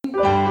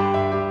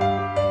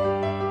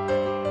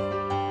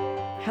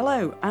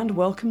Hello and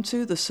welcome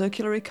to the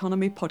Circular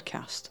Economy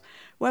podcast,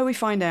 where we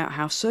find out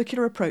how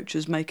circular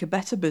approaches make a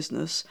better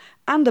business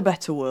and a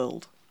better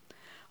world.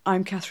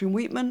 I'm Catherine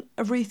Wheatman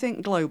of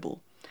Rethink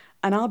Global,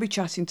 and I'll be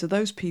chatting to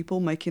those people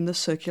making the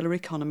circular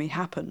economy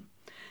happen,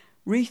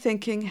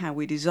 rethinking how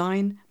we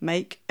design,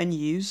 make and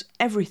use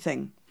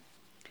everything.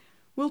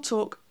 We'll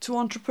talk to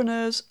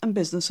entrepreneurs and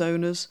business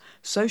owners,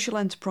 social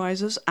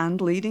enterprises and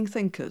leading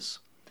thinkers.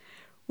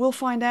 We'll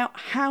find out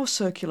how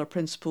circular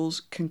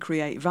principles can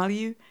create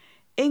value,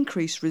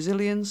 increase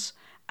resilience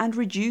and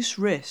reduce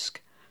risk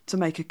to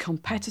make a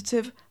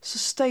competitive,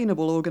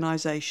 sustainable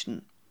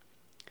organisation.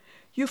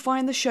 You'll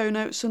find the show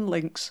notes and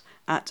links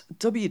at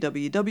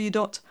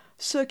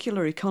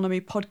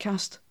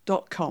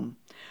www.circulareconomypodcast.com,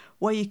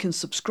 where you can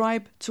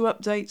subscribe to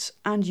updates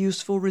and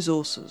useful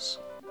resources.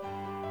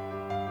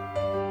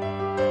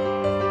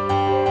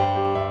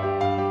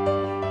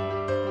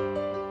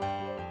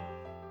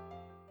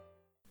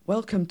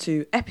 Welcome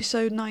to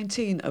episode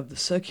 19 of the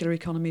Circular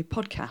Economy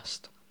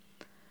podcast.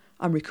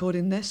 I'm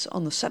recording this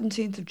on the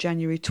 17th of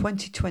January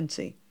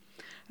 2020,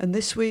 and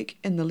this week,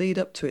 in the lead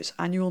up to its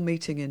annual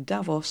meeting in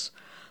Davos,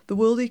 the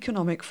World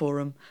Economic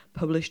Forum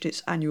published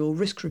its annual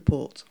risk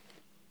report.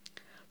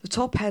 The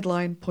top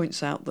headline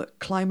points out that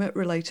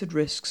climate-related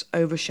risks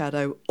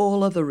overshadow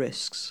all other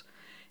risks,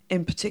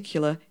 in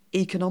particular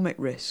economic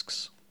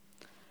risks.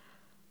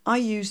 I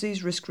use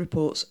these risk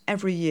reports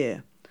every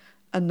year,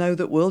 and know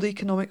that World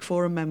Economic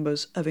Forum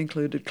members have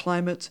included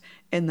climate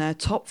in their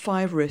top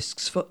 5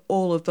 risks for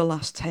all of the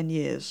last 10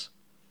 years.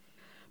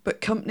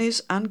 But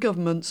companies and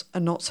governments are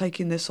not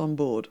taking this on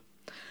board.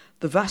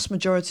 The vast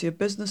majority of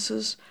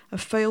businesses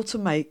have failed to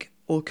make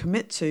or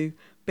commit to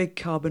big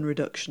carbon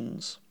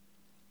reductions.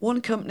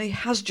 One company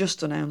has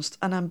just announced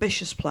an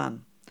ambitious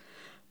plan.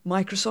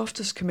 Microsoft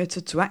has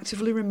committed to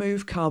actively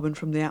remove carbon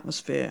from the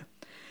atmosphere,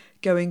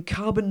 going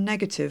carbon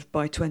negative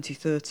by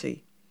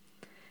 2030.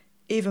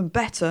 Even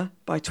better,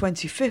 by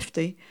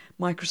 2050,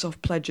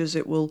 Microsoft pledges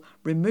it will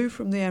remove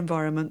from the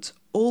environment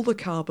all the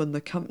carbon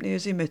the company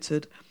has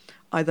emitted,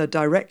 either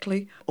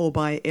directly or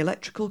by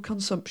electrical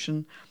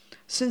consumption,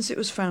 since it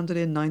was founded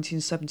in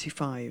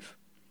 1975.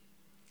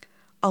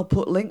 I'll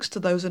put links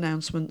to those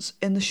announcements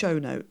in the show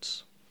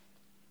notes.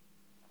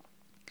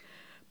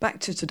 Back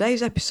to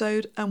today's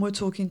episode, and we're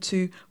talking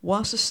to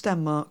Åsa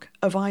Stenmark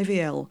of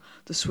IVL,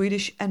 the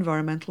Swedish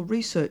Environmental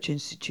Research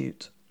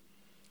Institute.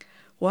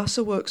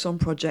 Åsa works on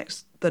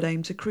projects that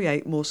aim to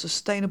create more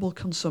sustainable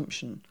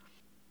consumption,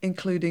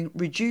 including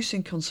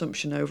reducing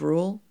consumption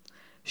overall,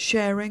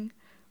 sharing,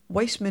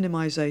 waste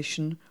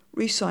minimisation,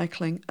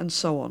 recycling and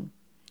so on.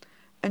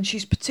 And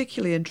she's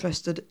particularly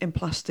interested in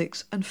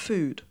plastics and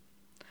food.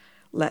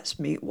 Let's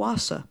meet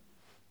Åsa.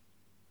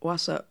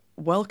 Åsa,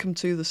 welcome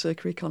to the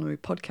Circular Economy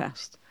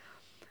podcast.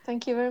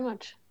 Thank you very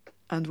much.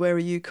 And where are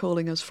you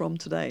calling us from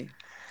today?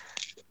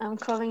 I'm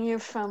calling you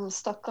from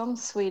Stockholm,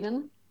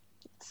 Sweden.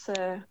 It's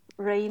a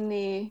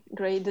rainy,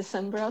 grey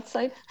December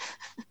outside.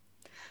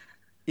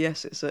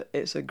 Yes,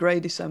 it's a grey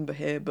December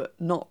here, but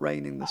not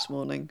raining this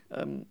morning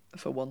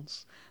for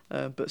once.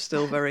 But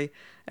still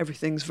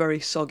everything's very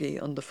soggy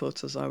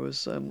underfoot as I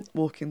was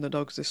walking the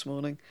dogs this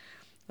morning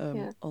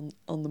on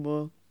the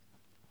moor.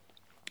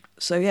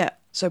 So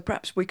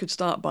perhaps we could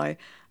start by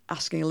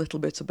asking a little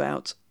bit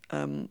about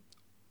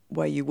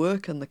where you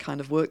work and the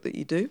kind of work that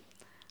you do.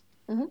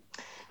 Mm-hmm.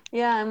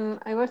 Yeah,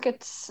 I work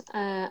at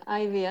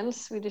IVL,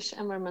 Swedish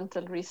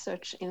Environmental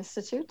Research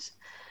Institute,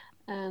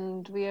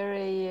 and we are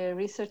a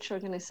research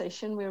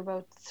organization. We're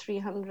about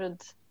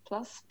 300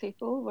 plus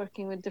people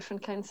working with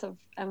different kinds of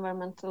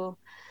environmental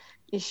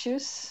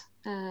issues,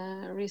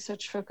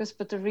 research focus,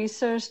 but the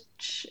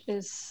research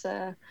is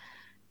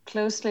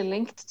closely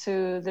linked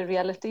to the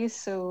reality.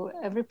 So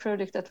every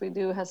project that we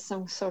do has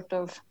some sort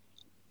of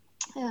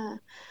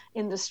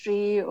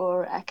industry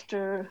or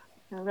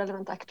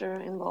relevant actor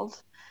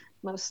involved.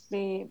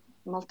 Mostly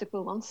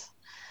multiple ones.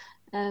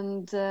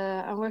 And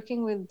I'm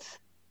working with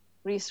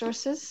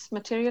resources,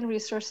 material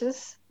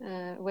resources,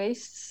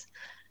 wastes,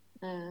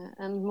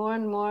 and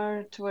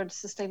more towards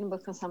sustainable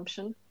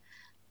consumption.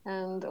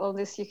 And all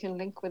this you can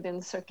link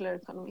within circular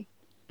economy.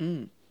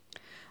 Mm.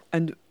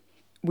 And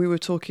we were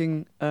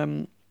talking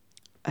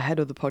ahead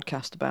of the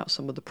podcast about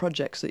some of the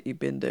projects that you've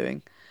been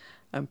doing.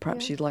 And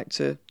perhaps you'd like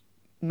to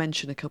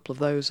mention a couple of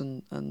those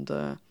and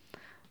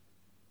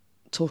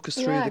talk us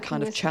through the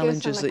kind of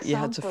challenges that you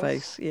had to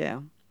face.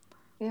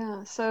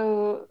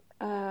 So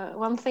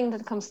one thing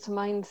that comes to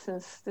mind,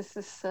 since this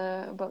is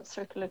about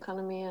circular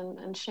economy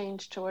and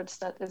change towards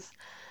that, is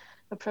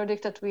a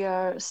project that we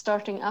are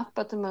starting up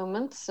at the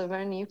moment. It's a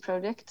very new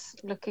project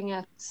looking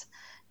at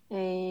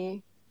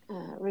a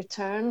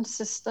return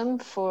system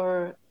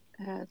for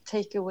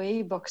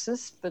takeaway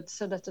boxes, but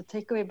so that the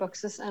takeaway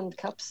boxes and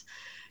cups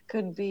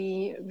could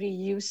be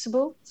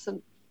reusable.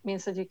 So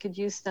means that you could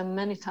use them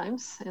many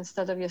times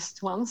instead of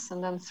just once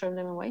and then throw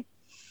them away.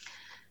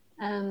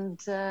 And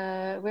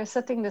we're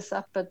setting this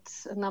up at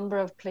a number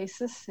of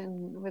places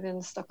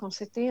within Stockholm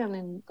city and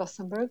in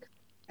Gothenburg,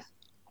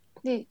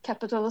 the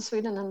capital of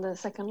Sweden and the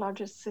second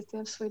largest city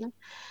of Sweden.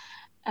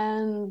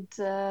 And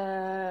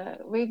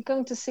we're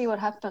going to see what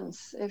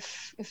happens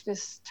if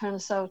this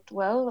turns out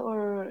well,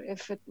 or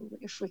if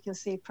we can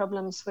see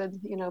problems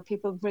with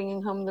people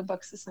bringing home the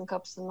boxes and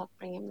cups and not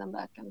bringing them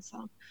back and so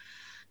on.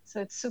 So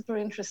it's super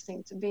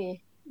interesting to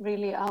be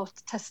really out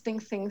testing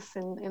things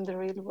in the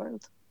real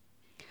world.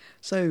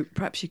 So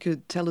perhaps you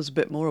could tell us a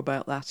bit more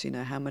about that.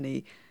 How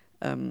many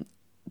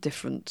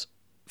different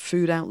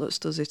food outlets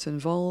does it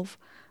involve?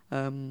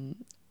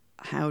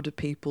 How do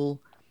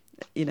people,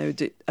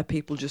 are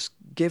people just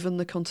given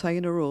the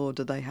container, or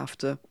do they have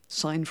to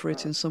sign for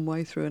it in some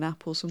way through an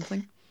app or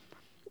something?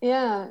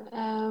 Yeah,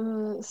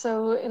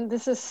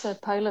 this is a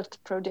pilot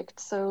project,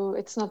 so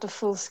it's not a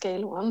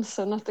full-scale one,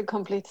 so not the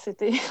complete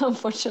city,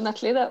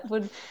 unfortunately. That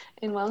would,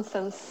 in one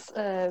sense,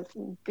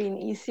 been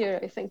easier,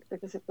 I think,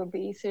 because it would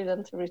be easier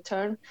than to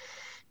return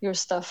your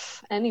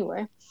stuff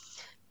anywhere.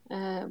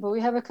 But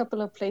we have a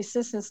couple of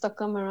places in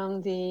Stockholm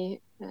around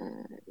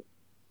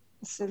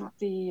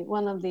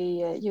one of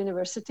the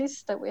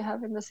universities that we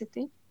have in the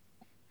city,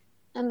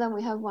 and then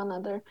we have one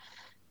other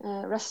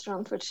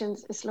restaurant which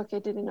is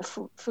located in a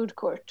food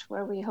court,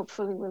 where we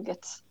hopefully will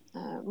get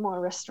more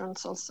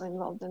restaurants also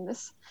involved in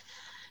this.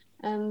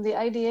 And the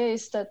idea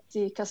is that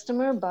the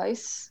customer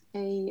buys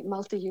a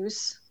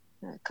multi-use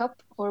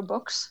cup or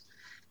box,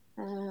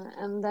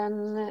 and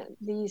then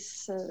we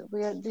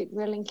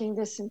are linking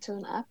this into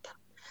an app,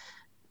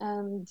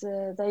 and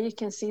there you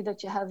can see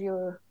that you have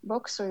your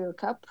box or your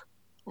cup,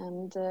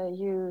 and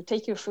you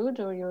take your food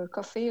or your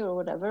coffee or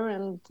whatever,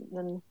 and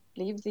then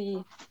leave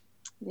the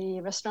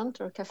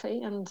restaurant or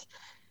cafe and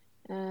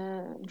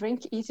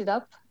eat it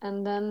up,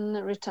 and then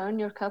return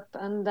your cup,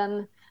 and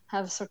then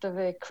have sort of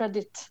a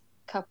credit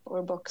cup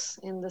or box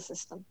in the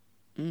system.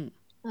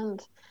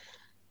 And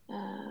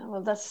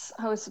that's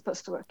how it's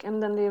supposed to work.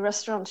 And then the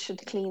restaurant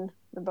should clean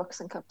the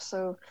box and cup.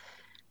 So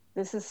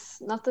this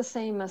is not the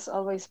same as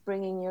always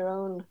bringing your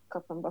own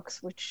cup and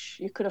box, which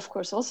you could of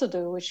course also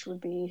do, which would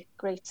be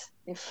great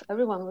if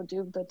everyone would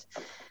do. But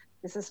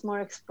this is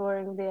more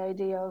exploring the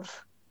idea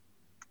of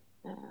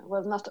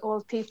not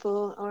all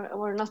people,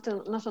 or not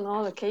on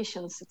all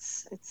occasions,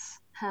 it's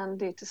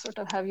handy to sort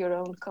of have your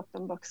own cup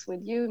and box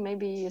with you.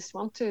 Maybe you just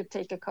want to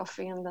take a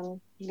coffee and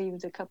then leave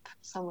the cup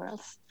somewhere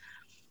else.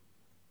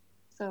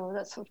 So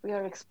that's what we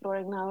are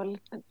exploring now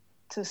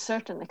to a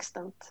certain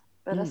extent.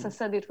 But as I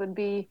said, it would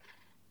be,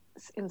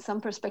 in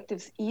some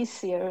perspectives,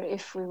 easier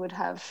if we would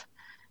have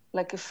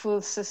like a full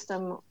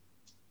system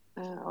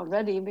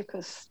already,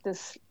 because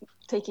this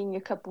taking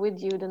your cup with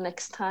you the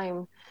next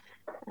time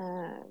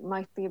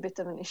might be a bit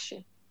of an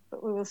issue,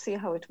 but we will see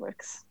how it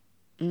works.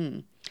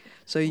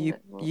 So you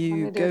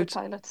go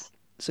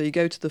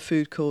to the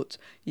food court,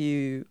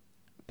 you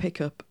pick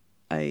up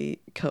a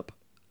cup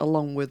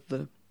along with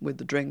the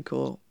drink,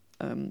 or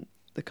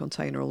the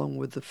container along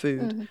with the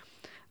food,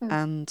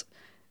 and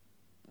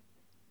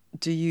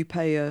do you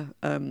pay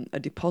a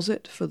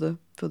deposit for the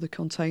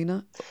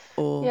container,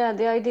 or? Yeah,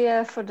 the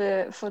idea for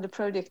the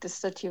project is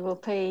that you will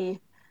pay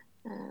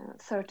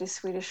 30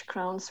 Swedish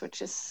crowns,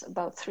 which is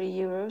about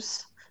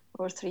 €3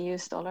 or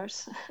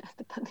 $3,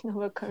 depending on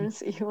what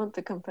currency you want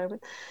to compare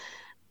with.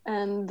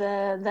 And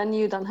then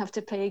you don't have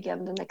to pay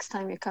again the next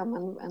time you come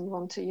and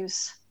want to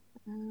use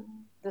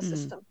the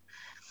system.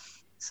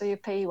 So you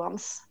pay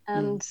once.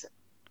 And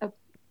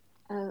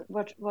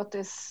what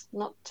is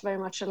not very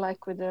much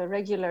alike with the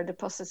regular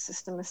deposit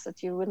system is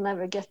that you will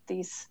never get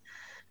this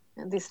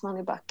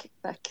money back.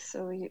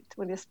 So it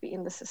will just be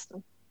in the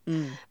system.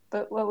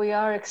 But what we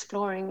are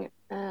exploring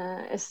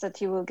is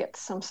that you will get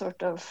some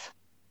sort of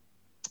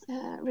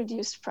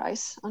reduced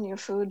price on your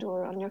food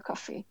or on your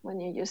coffee when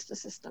you use the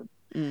system.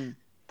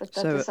 But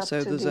that is up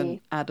to there's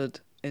an added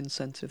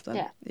incentive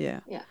then. Yeah.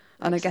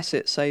 And I guess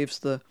it saves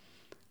the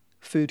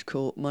food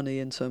court money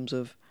in terms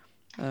of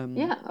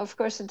of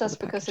course it does,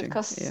 because it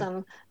costs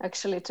them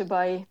actually to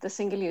buy the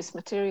single-use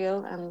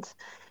material, and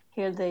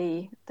here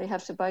they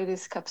have to buy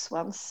these cups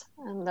once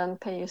and then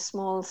pay a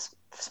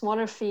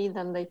smaller fee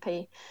than they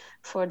pay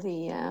for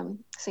the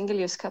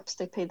single-use cups.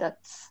 They pay that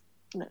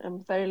a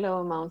very low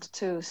amount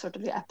to sort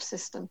of the app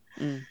system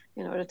in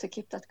order to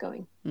keep that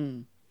going.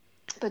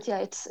 But yeah,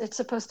 it's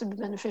supposed to be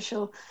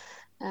beneficial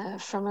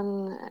from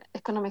an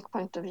economic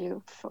point of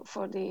view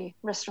for the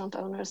restaurant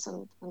owners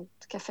and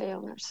cafe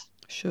owners.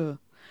 Sure.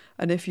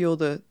 And if you're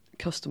the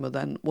customer,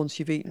 then once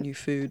you've eaten your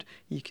food,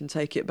 you can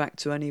take it back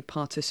to any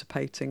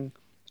participating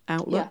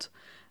outlet.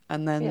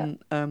 And then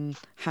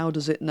how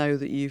does it know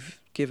that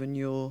you've given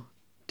your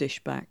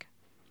dish back?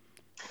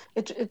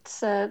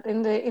 It's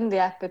in the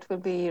app. It will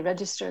be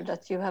registered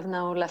that you have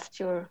now left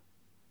your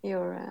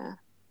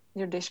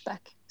dish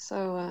back.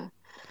 So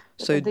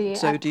the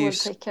app will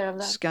take care of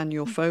that. Scan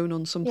your phone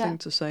on something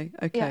to say,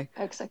 okay?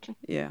 Yeah, exactly.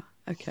 Yeah,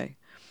 okay.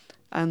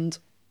 And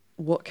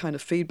what kind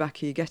of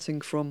feedback are you getting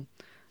from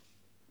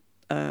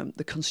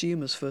the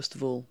consumers, first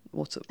of all?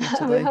 What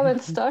are we they?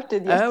 haven't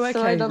started yet. Oh, okay,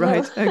 so I don't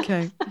right, know.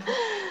 Okay.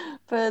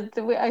 But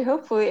I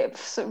hope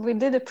we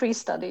did a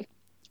pre-study,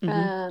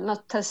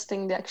 not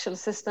testing the actual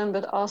system,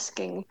 but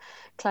asking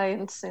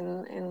clients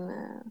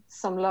in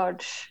some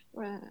large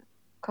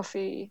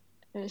coffee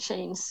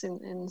chains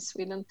in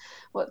Sweden,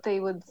 what they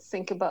would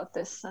think about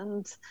this.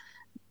 And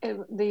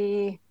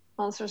the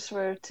answers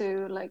were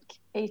to like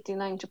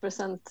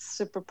 80-90%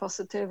 super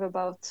positive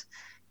about,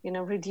 you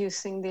know,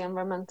 reducing the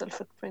environmental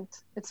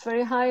footprint. It's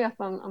very high up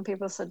on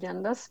people's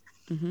agendas.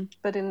 Mm-hmm.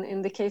 But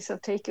in the case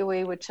of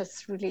takeaway, which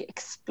has really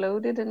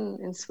exploded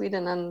in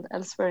Sweden and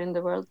elsewhere in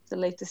the world the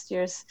latest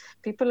years,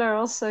 people are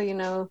also, you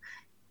know,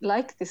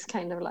 like this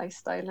kind of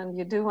lifestyle, and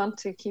you do want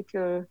to keep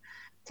your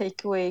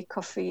takeaway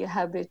coffee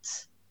habit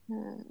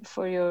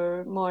for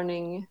your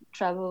morning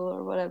travel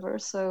or whatever.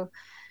 So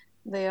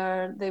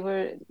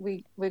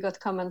we got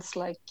comments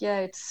like, yeah,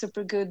 it's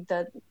super good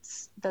that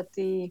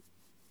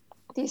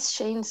these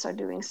chains are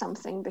doing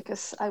something,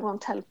 because I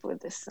want help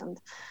with this. And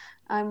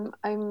I'm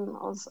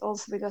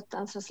also we got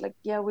answers like,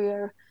 yeah,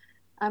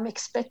 I'm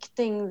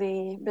expecting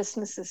the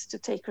businesses to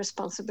take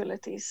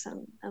responsibilities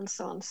and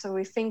so on. So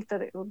we think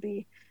that it will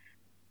be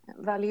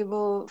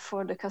valuable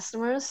for the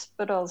customers,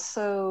 but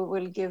also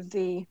will give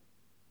the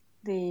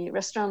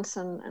restaurants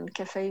and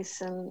cafes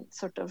and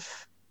sort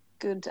of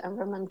good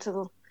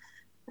environmental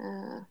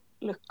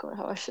look, or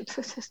how I should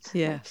put it.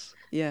 Yes,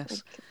 yes.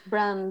 Like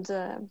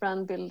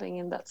brand building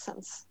in that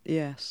sense.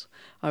 Yes,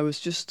 I've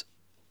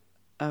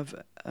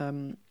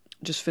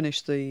just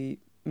finished the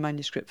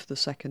manuscript for the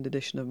second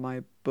edition of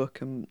my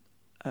book, and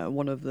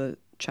one of the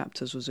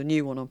chapters was a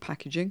new one on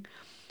packaging,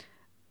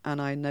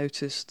 and I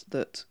noticed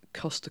that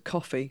Costa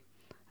Coffee,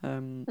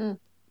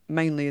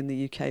 mainly in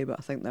the UK, but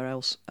I think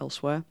they're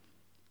elsewhere,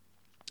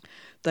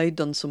 they'd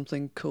done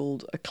something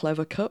called a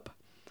Clever Cup,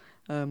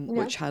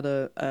 which had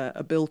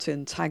a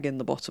built-in tag in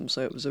the bottom,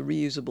 so it was a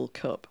reusable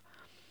cup,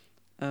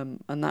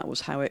 and that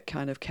was how it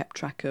kind of kept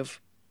track of,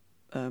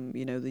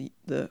 you know,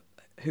 the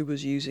who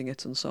was using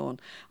it and so on.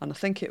 And I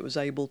think it was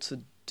able to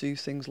do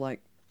things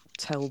like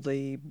tell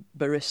the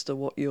barista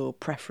what your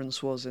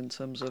preference was in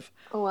terms of.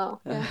 Oh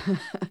wow!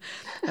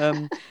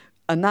 Yeah.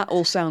 And that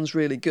all sounds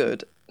really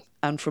good.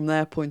 And from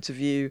their point of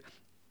view,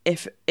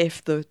 if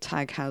the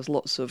tag has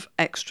lots of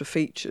extra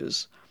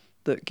features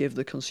that give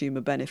the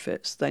consumer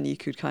benefits, then you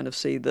could kind of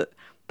see that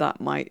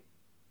might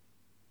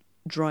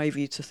drive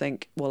you to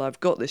think, well,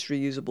 I've got this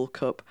reusable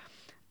cup,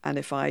 and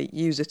if I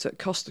use it at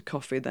Costa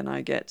Coffee, then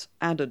I get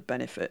added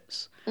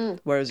benefits.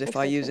 Whereas if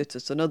I use it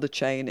at another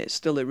chain, it's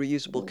still a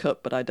reusable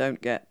cup, but I don't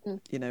get,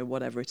 you know,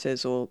 whatever it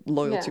is, or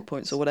loyalty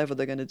points, or whatever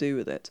they're going to do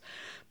with it.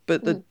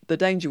 But the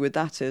danger with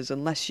that is,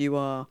 unless you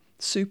are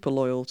super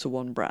loyal to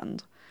one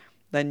brand,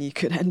 then you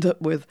could end up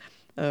with,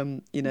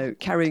 you know,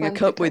 carrying a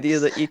cup with you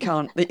that you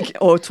can't,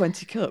 or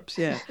 20 cups,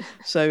 yeah.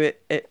 So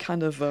it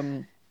kind of,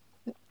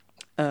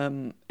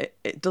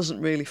 it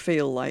doesn't really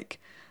feel like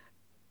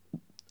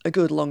a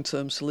good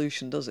long-term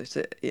solution, does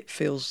it? It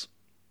feels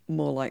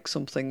more like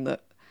something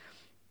that,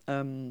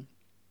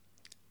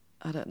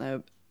 I don't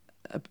know,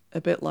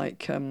 a bit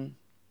like,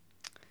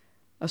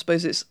 I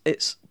suppose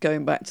it's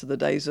going back to the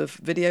days of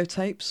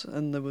videotapes,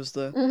 and there was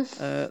the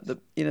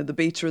you know, the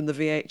beta and the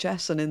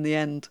VHS, and in the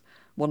end,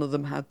 one of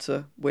them had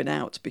to win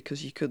out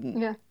because you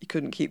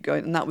couldn't keep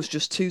going, and that was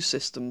just two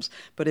systems.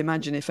 But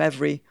imagine if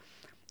every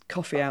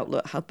coffee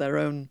outlet had their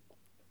own,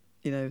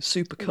 you know,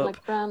 super cup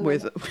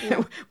with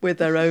with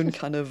their own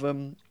kind of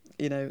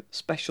you know,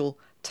 special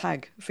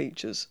tag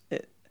features.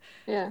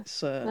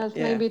 That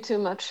may be too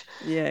much.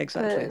 Yeah,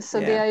 exactly.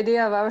 The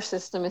idea of our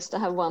system is to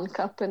have one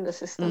cup in the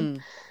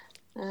system.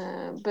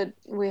 But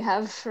we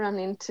have run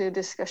into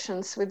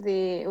discussions with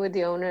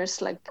the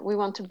owners, like, we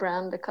want to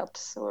brand the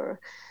cups, or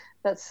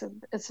it's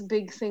a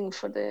big thing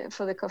for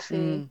the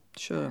coffee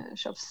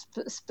shops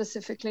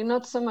specifically.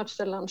 Not so much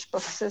the lunch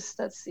boxes,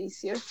 that's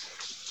easier,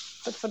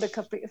 but for the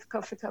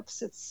coffee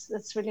cups,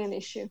 it's really an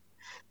issue.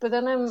 But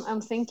then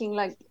I'm thinking,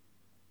 like,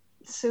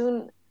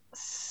 soon,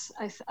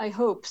 I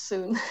hope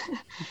soon,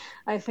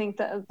 I think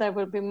that there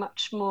will be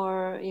much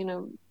more, you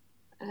know,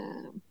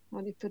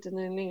 what do you put it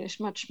in English,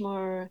 much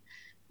more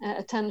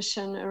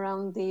attention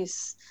around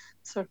these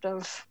sort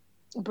of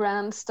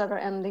brands that are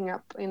ending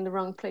up in the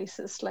wrong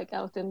places, like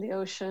out in the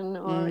ocean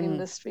or in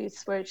the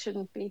streets where it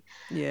shouldn't be,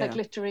 like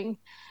littering.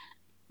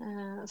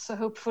 So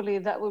hopefully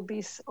that will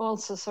be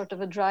also sort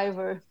of a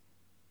driver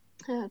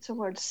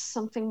towards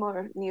something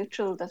more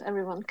neutral that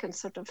everyone can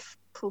sort of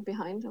pull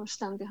behind or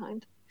stand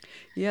behind.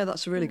 Yeah,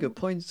 that's a really good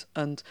point,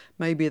 and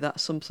maybe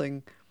that's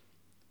something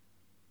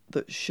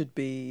that should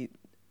be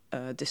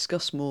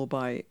discussed more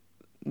by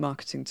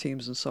marketing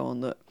teams and so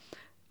on, that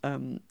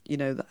you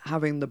know, that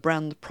having the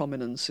brand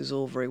prominence is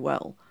all very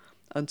well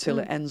until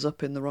it ends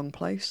up in the wrong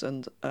place.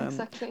 And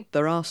Exactly.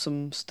 There are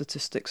some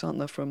statistics, aren't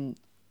there, from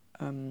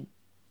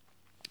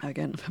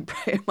again,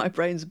 my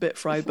brain's a bit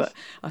fried, but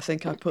I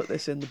think I put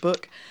this in the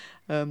book,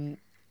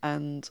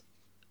 and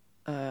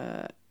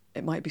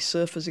it might be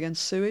Surfers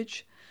Against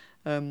Sewage,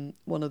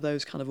 one of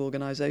those kind of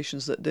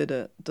organisations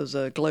that does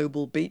a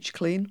global beach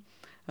clean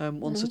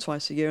once or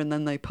twice a year, and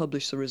then they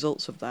publish the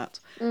results of that.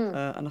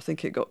 And I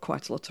think it got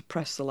quite a lot of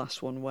press, the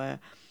last one, where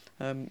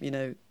you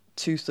know,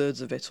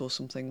 2/3 of it or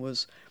something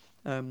was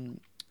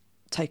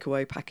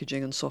takeaway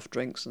packaging and soft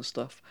drinks and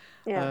stuff.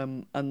 Yeah.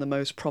 And the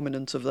most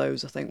prominent of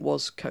those, I think,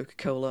 was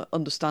Coca-Cola,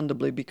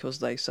 understandably, because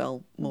they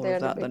sell more They're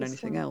of the that than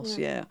biggest anything one. else.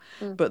 Yeah.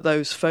 Yeah. But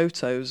those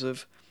photos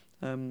of,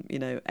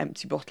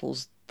 empty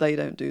bottles, they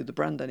don't do the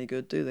brand any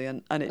good, do they?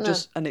 And it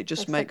just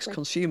exactly. makes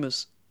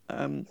consumers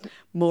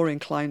more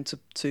inclined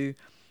to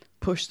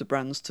push the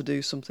brands to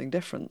do something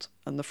different.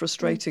 And the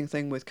frustrating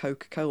thing with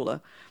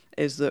Coca-Cola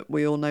is that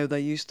we all know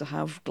they used to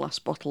have glass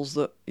bottles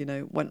that,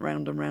 went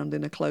round and round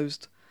in a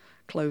closed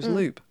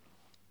loop.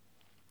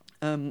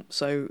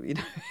 So,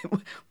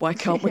 why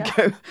can't we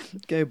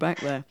go back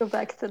there? Go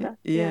back to that.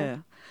 Yeah.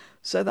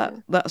 So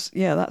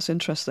that's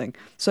interesting.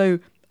 So,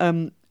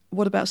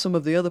 what about some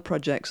of the other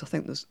projects? I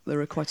think there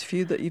are quite a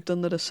few that you've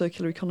done that are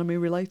circular economy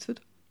related.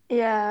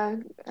 Yeah,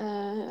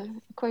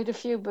 quite a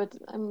few, but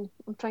I'm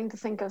trying to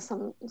think of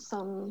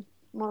some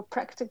more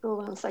practical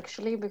ones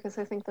actually, because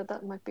I think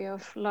that might be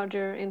of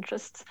larger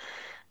interest.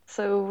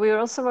 So we're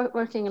also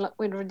working a lot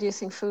with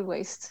reducing food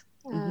waste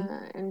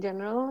in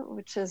general,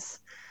 which is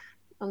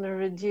on the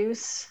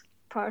reduce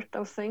part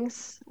of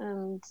things,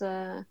 and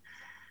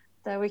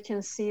there we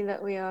can see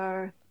that we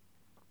are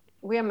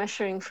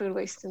measuring food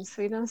waste in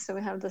Sweden. So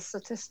we have the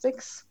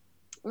statistics,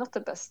 not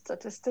the best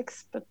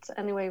statistics, but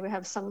anyway, we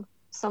have some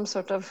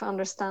sort of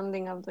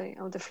understanding of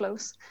the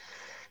flows,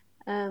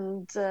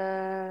 and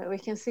we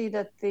can see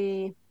that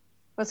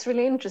what's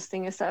really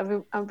interesting is that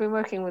I've been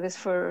working with this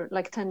for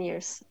like 10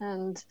 years,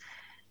 and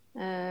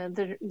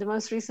the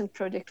most recent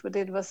project we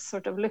did was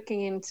sort of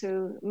looking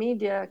into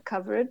media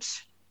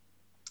coverage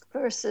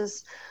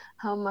versus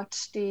how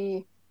much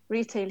the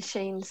retail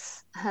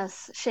chains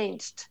has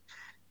changed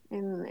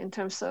in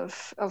terms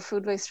of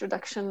food waste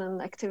reduction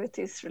and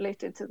activities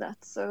related to that.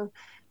 So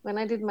when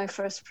I did my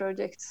first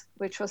project,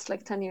 which was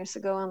like 10 years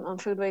ago on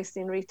food waste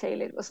in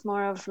retail, it was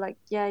more of like,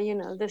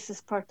 this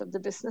is part of the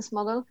business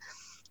model,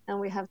 and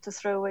we have to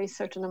throw away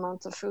certain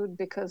amounts of food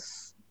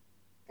because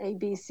A,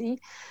 B, C,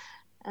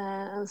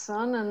 and so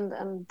on,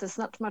 and there's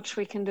not much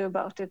we can do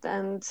about it.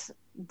 And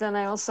then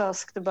I also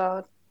asked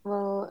about,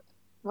 well,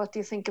 what do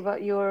you think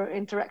about your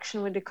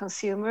interaction with the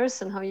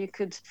consumers and how you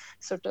could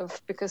sort of,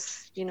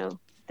 because,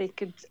 they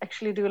could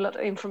actually do a lot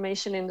of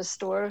information in the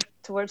store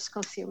towards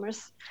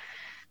consumers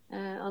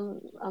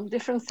on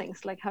different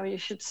things, like how you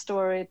should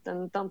store it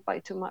and don't buy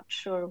too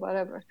much or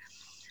whatever.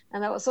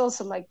 And that was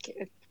also like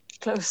a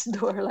closed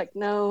door, like,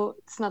 no,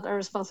 it's not our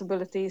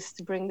responsibilities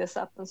to bring this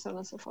up, and so on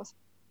and so forth.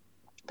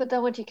 But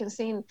then what you can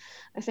see,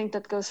 I think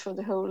that goes for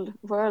the whole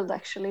world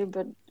actually,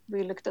 but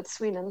we looked at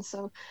Sweden,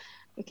 so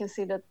we can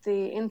see that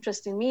the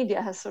interest in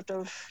media has sort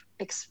of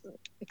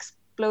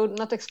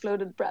not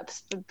exploded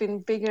perhaps, but been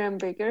bigger and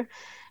bigger.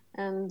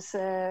 And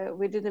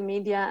we did a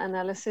media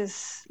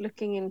analysis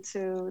looking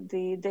into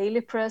the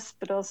daily press,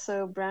 but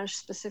also branch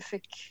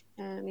specific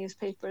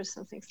newspapers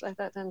and things like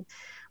that. And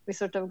we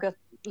sort of got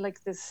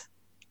like this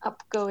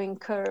upgoing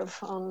curve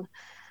on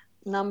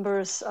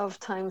numbers of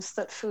times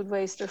that food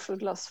waste or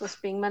food loss was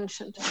being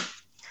mentioned.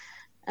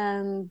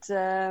 And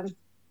then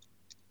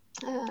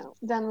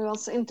we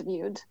also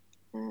interviewed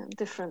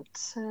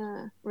different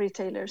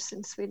retailers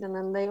in Sweden,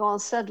 and they all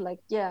said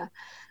like,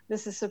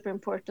 this is super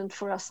important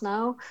for us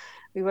now.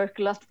 We work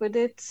a lot with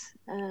it.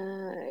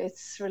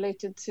 It's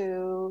related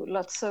to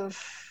lots of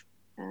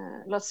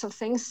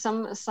things.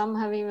 Some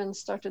have even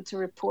started to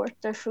report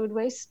their food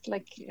waste,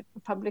 like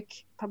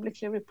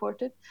publicly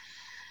reported.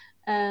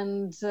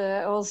 And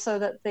also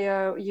that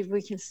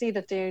we can see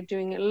that they are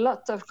doing a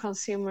lot of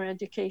consumer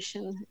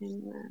education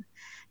in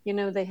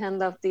they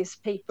hand out these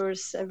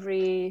papers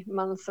every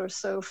month or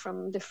so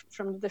from the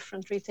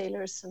different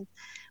retailers, and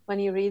when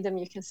you read them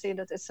you can see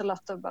that it's a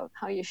lot about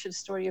how you should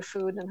store your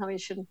food and how you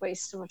shouldn't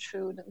waste so much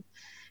food and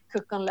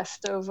cook on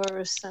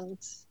leftovers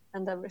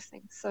and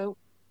everything. So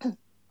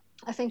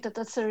I think that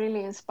that's a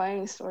really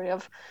inspiring story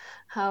of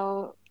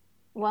how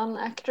one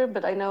actor,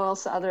 but I know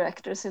also other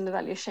actors in the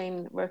value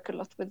chain work a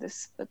lot with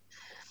this, but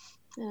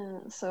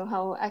so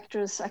how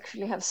actors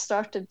actually have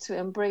started to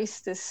embrace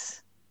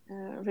this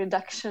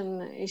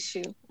reduction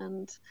issue,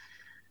 and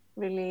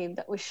really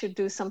that we should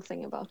do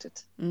something about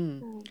it.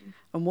 And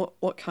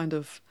what kind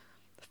of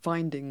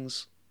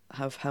findings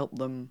have helped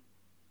them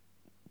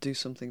do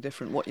something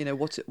different? What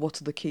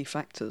are the key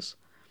factors?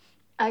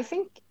 I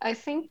think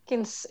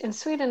in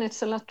Sweden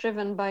it's a lot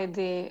driven by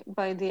the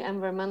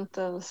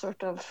environmental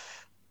sort of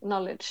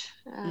knowledge.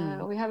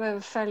 We have a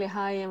fairly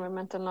high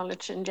environmental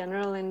knowledge in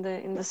general in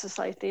the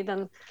society.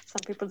 Then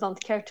some people don't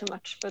care too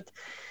much, but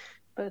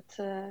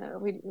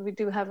we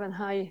do have a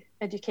high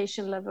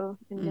education level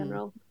in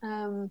general.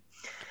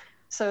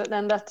 So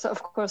then that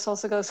of course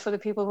also goes for the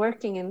people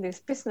working in these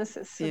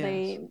businesses. So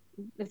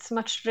it's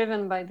much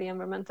driven by the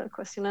environmental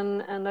question.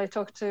 And I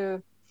talked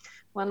to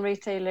one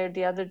retailer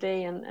the other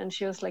day, and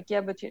she was like,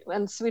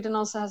 and Sweden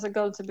also has a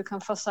goal to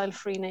become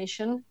fossil-free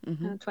nation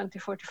in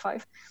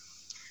 2045.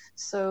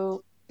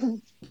 So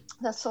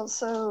that's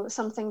also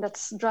something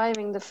that's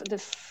driving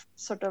the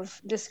sort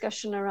of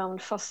discussion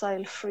around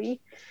fossil-free.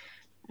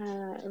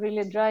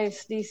 Really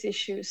drives these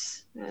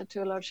issues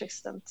to a large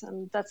extent,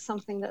 and that's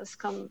something that's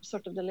come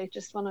sort of the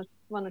latest 1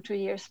 1 or 2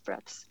 years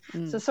perhaps.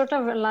 So sort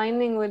of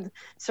aligning with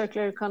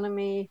circular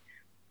economy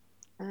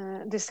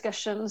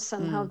discussions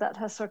and how that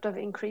has sort of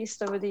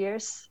increased over the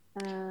years,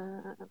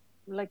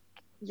 like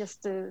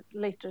just the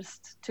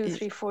latest 2,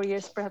 3, 4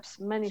 years perhaps,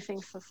 many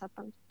things has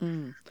happened.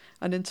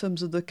 And in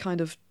terms of the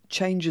kind of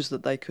changes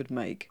that they could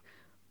make,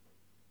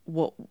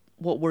 what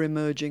were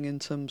emerging in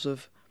terms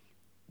of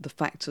the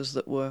factors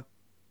that were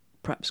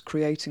perhaps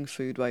creating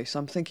food waste?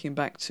 I'm thinking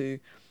back to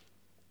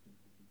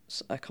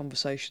a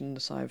conversation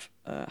that I've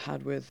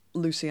had with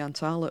Lucy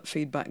Antal at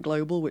Feedback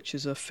Global, which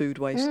is a food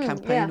waste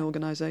campaign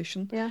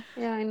organisation. Yeah,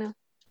 I know.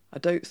 I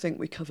don't think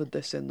we covered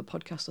this in the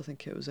podcast. I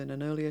think it was in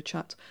an earlier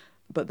chat.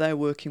 But they're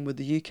working with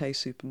the UK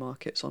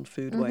supermarkets on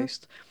food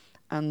waste.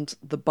 And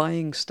the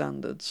buying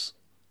standards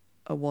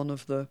are one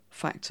of the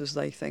factors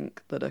they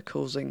think that are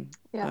causing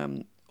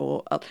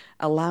or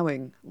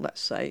allowing,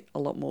 let's say, a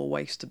lot more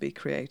waste to be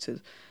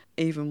created.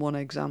 Even one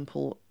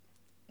example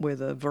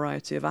with a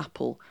variety of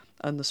apple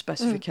and the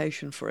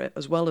specification for it,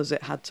 as well as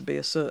it had to be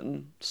a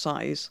certain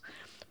size,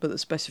 but the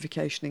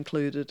specification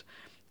included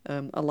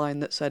a line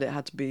that said it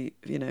had to be,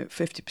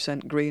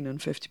 50% green and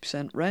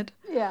 50% red.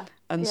 Yeah.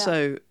 And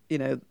so,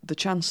 the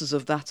chances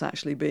of that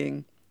actually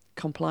being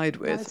complied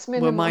with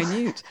were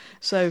minute.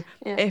 So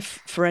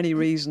if for any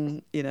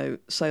reason,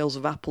 sales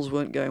of apples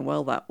weren't going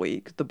well that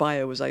week, the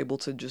buyer was able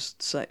to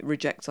just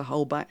reject a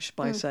whole batch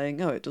by saying,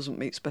 it doesn't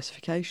meet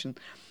specification.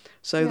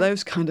 So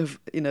those kind of,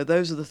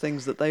 those are the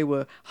things that they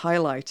were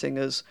highlighting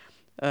as,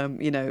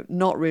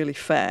 not really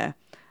fair,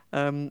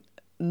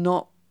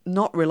 not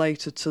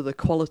related to the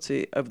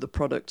quality of the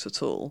product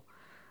at all.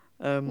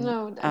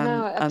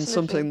 And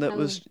something that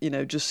was,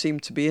 just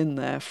seemed to be in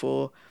there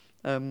for,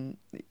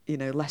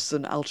 less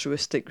than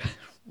altruistic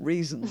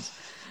reasons.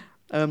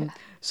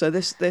 So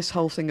this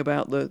whole thing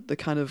about the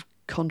kind of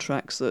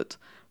contracts that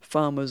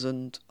farmers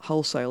and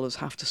wholesalers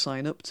have to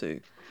sign up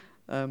to,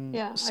 I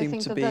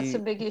think that's a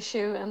big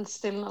issue and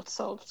still not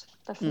solved.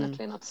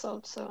 Definitely not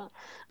solved. So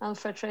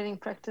unfair trading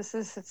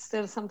practices, it's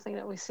still something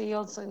that we see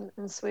also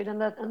in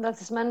Sweden, and that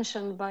is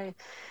mentioned by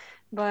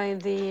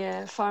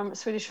the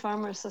Swedish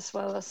farmers as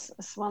well as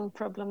one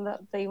problem that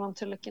they want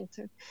to look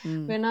into.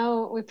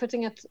 We're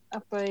putting up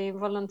a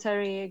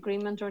voluntary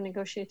agreement or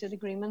negotiated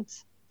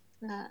agreement,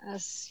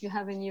 as you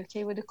have in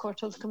UK with the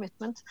court-held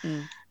commitment,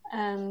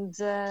 and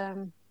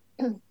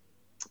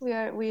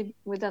we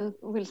then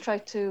will try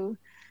to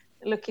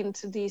look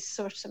into these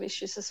sorts of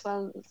issues as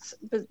well,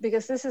 but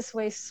because this is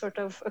waste sort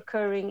of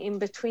occurring in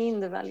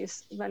between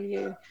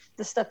the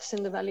steps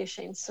in the value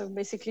chain. So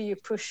basically you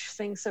push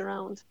things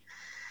around,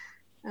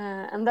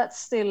 and that's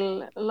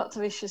still a lot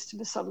of issues to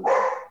be solved.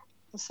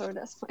 Sorry,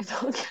 that's my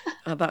dog.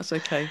 That's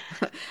okay.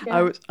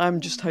 I'm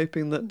just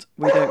hoping that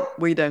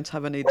we don't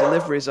have any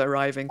deliveries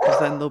arriving, because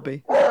then there'll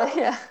be.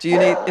 Do you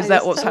need? Is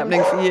that what's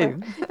happening for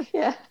you?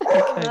 Yeah.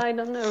 Okay. I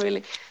don't know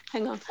really.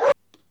 Hang on.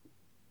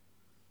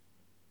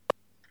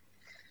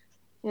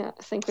 Yeah,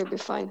 I think we'll be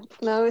fine.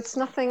 No, it's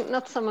not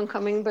someone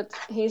coming, but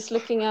he's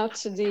looking out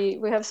to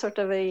we have sort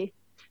of a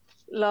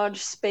large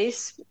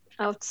space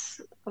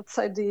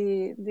outside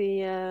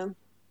the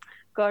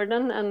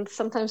garden, and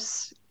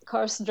sometimes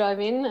cars drive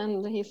in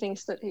and he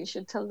thinks that he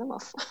should tell them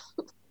off.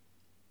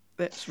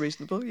 That's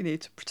reasonable. You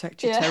need to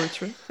protect your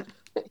territory.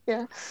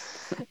 Yeah,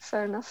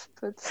 fair enough.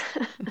 But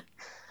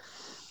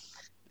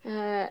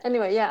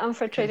anyway,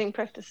 unfair trading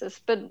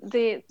practices. But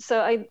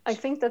I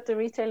think that the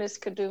retailers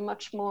could do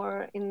much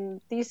more in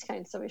these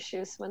kinds of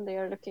issues when they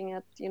are looking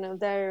at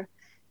their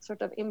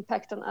sort of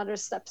impact on other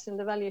steps in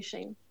the value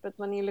chain. But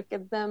when you look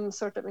at them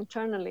sort of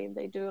internally,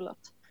 they do a lot.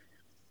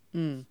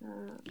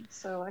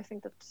 So I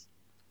think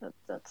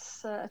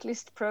that's at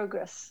least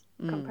progress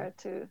compared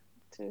to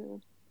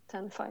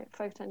 10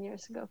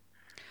 years ago.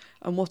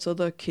 And what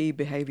other key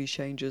behaviour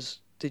changes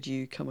did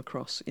you come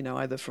across,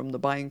 either from the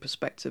buying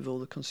perspective or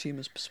the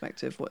consumer's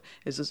perspective?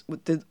 Was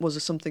there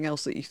something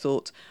else that you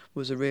thought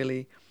was a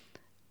really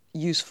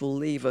useful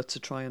lever to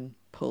try and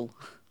pull?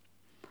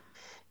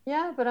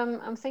 Yeah, but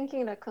I'm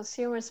thinking that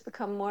consumers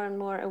become more and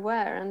more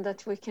aware, and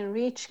that we can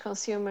reach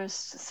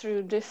consumers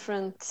through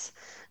different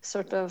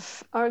sort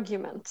of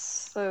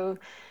arguments. So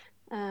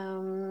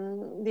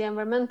the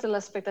environmental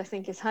aspect, I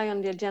think, is high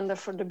on the agenda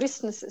for the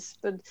businesses,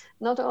 but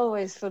not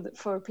always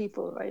for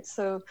people, right?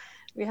 So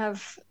we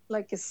have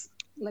like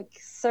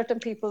certain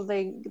people,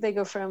 they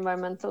go for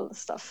environmental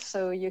stuff.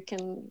 So you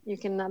can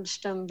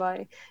nudge them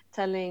by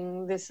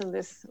telling this and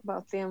this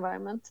about the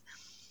environment.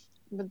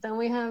 But then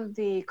we have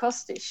the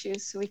cost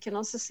issues. We can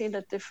also see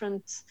that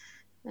different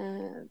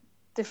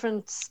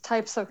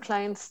types of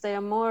clients, they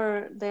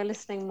are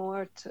listening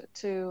more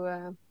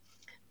to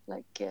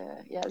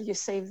you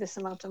save this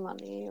amount of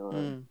money,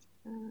 or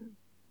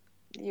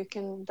you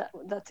can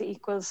that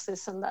equals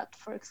this and that,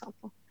 for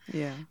example.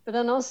 Yeah. But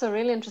then also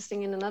really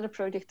interesting in another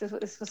project,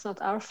 this was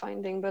not our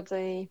finding, but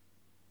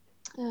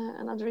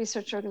and other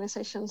research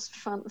organizations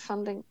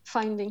finding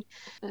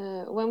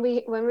when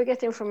we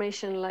get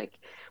information like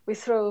we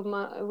throw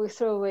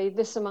away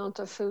this amount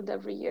of food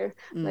every year,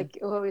 like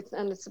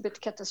and it's a bit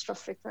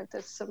catastrophic, like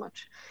that's so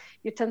much,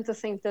 you tend to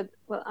think that,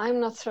 well, I'm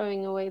not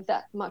throwing away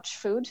that much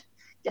food,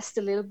 just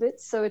a little bit,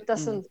 so it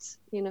doesn't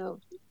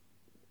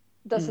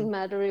doesn't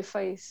matter if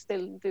I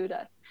still do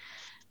that.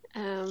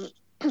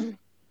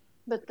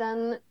 But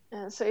then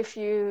so if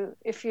you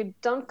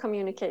don't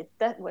communicate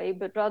that way,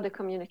 but rather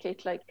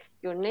communicate like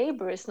your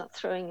neighbor is not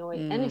throwing away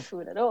any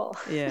food at all,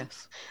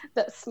 yes,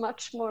 that's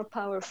much more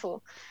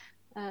powerful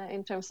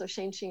in terms of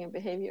changing a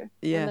behavior.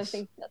 yes. And I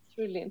think that's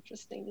really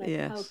interesting, like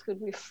yes. how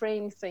could we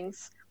frame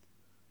things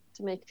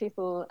to make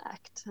people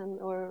act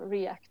or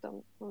react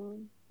on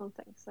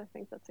things. I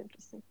think that's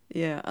interesting.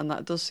 Yeah, and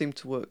that does seem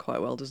to work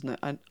quite well, doesn't it?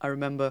 I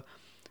remember,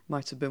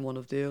 might have been one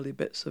of the early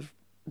bits of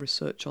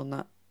research on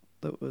that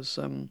was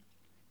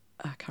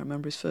I can't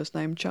remember his first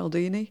name,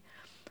 Cialdini,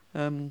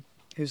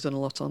 who's done a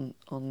lot on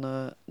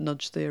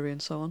nudge theory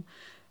and so on.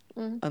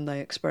 And they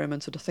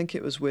experimented, I think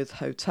it was with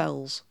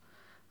hotels,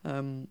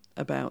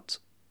 about,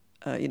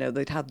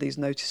 they'd had these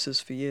notices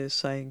for years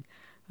saying,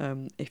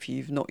 if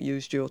you've not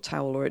used your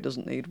towel or it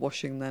doesn't need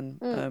washing, then,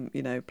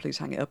 please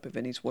hang it up. If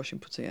it needs washing,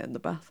 putting it in the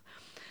bath.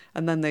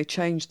 And then they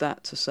changed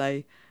that to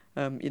say,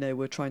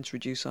 we're trying to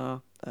reduce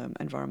our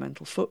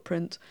environmental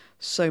footprint.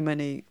 So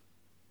many,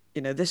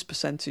 this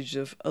percentage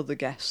of other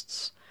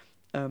guests,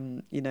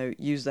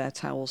 use their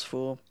towels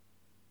for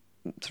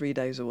 3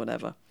 days or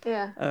whatever.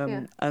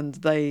 And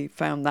they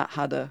found that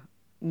had a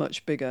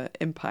much bigger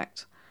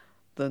impact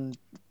than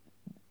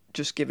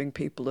just giving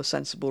people a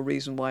sensible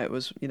reason why it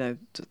was,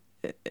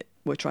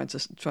 we're trying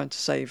to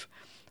save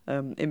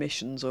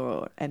emissions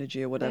or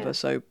energy or whatever.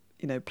 So,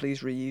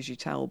 please reuse your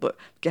towel. But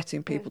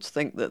getting people to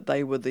think that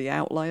they were the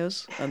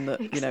outliers and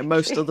that, exactly.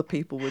 Most other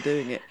people were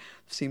doing it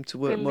seemed to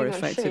work more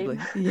effectively.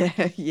 Yeah,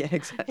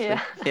 exactly.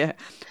 Yeah.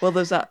 Well,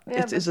 there's that.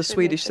 It is a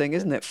Swedish thing,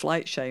 isn't it?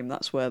 Flight shame.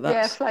 That's where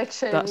flight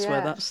shame. That's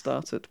where that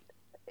started.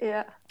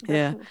 Yeah.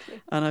 Definitely. Yeah.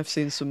 And I've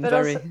seen some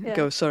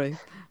sorry.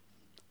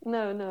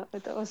 No,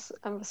 I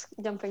was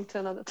jumping to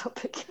another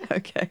topic.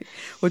 Okay.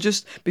 Well,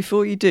 just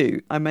before you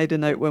do, I made a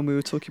note when we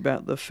were talking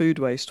about the food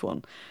waste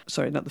one.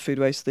 Sorry, not the food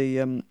waste,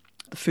 the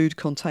food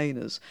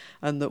containers,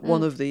 and that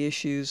one of the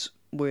issues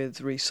with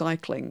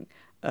recycling,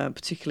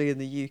 particularly in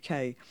the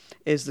UK,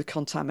 is the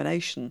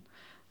contamination,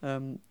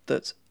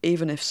 that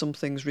even if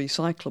something's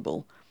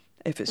recyclable,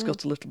 if it's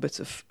got a little bit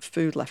of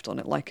food left on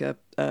it, like a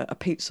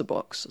pizza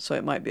box, so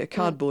it might be a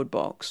cardboard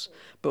box,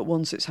 but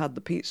once it's had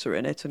the pizza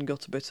in it and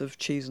got a bit of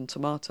cheese and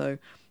tomato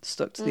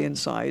stuck to the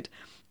inside,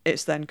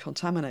 it's then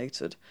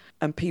contaminated.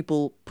 And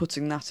people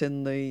putting that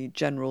in the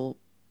general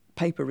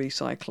paper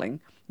recycling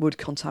would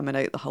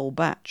contaminate the whole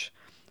batch,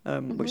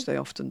 which they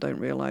often don't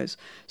realise.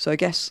 So I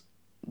guess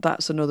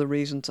that's another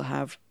reason to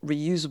have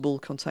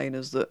reusable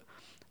containers that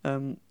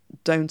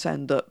don't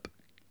end up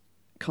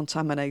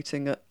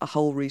contaminating a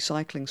whole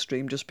recycling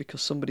stream just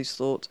because somebody's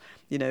thought,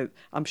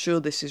 I'm sure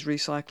this is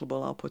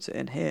recyclable, I'll put it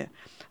in here.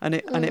 And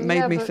it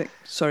made me think,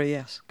 sorry,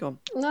 yes, go on.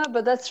 No,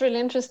 but that's really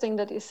interesting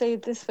that you say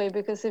it this way,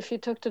 because if you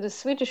talk to the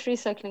Swedish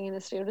recycling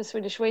industry or the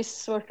Swedish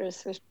waste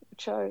sorters, which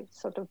are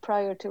sort of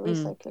prior to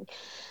recycling,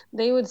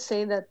 they would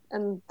say that,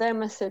 and their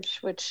message,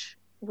 which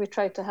we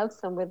try to help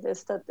them with,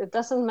 is that it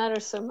doesn't matter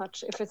so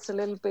much if it's a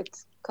little bit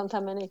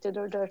contaminated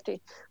or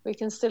dirty. We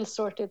can still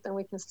sort it and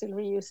we can still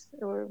reuse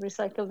or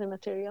recycle the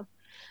material.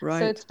 Right.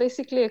 So it's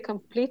basically a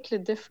completely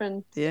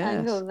different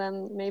angle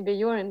than maybe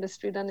your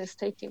industry then is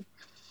taking.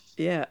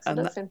 Yeah,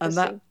 so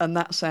and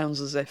that sounds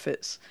as if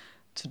it's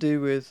to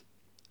do with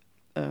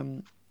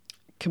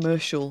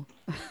commercial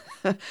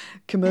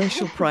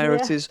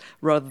priorities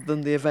rather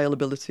than the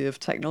availability of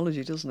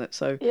technology, doesn't it?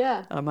 So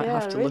I might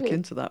have to look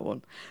into that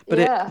one.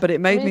 But it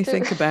made me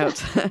think about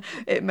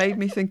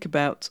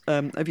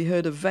have you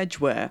heard of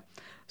Vegware?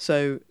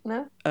 So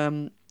no?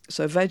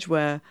 So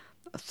Vegware,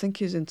 I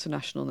think, is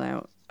international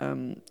now.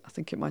 I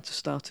think it might have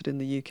started in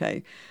the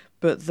UK,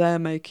 but they're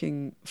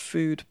making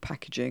food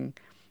packaging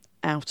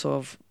out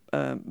of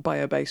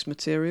bio-based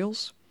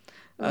materials,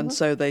 and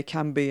so they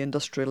can be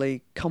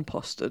industrially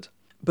composted.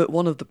 But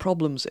one of the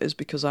problems is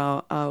because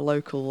our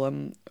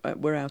local,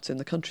 we're out in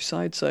the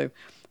countryside, so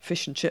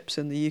fish and chips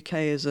in the UK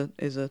is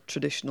a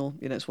traditional,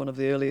 it's one of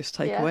the earliest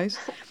takeaways.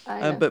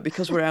 But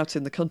because we're out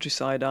in the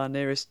countryside, our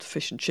nearest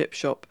fish and chip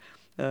shop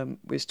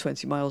is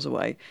 20 miles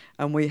away,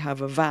 and we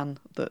have a van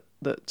that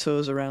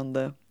tours around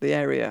the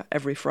area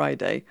every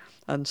Friday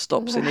and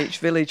stops in each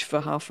village for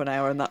half an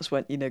hour, and that's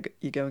when you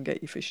go and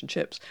get your fish and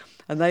chips.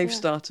 And they've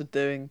started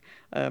doing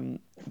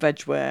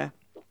Vegware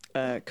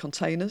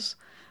containers.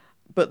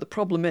 But the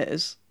problem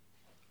is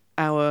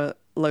our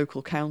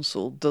local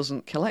council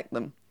doesn't collect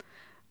them,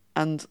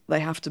 and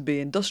they have to be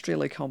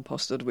industrially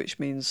composted, which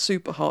means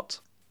super hot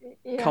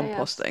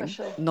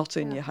composting, not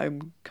in your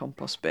home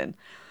compost bin.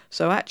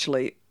 So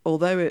actually,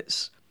 although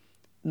it's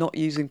not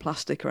using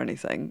plastic or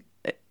anything,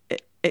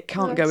 it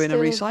can't go in a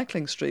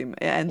recycling stream.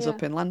 It ends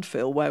up in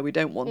landfill where we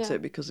don't want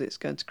it because it's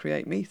going to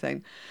create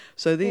methane.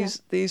 So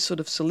these sort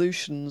of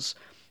solutions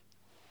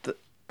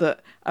that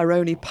are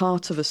only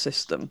part of a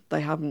system.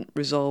 They haven't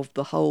resolved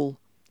the whole.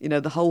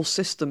 The whole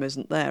system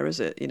isn't there, is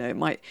it? It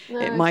might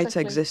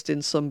exactly. exist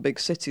in some big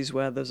cities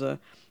where there's a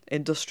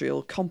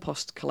industrial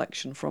compost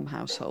collection from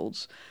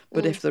households,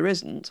 but if there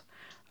isn't,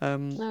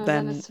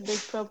 then it's a big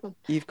problem.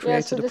 You've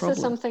created so a this problem.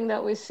 is something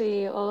that we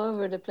see all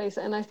over the place,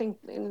 and I think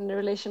in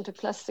relation to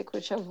plastic,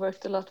 which I've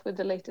worked a lot with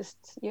the latest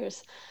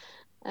years,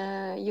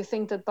 you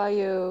think that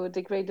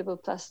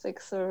biodegradable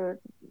plastics or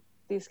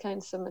these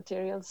kinds of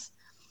materials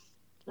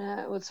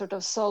would sort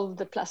of solve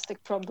the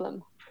plastic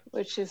problem,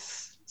 which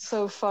is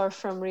so far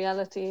from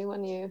reality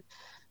when you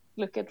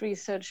look at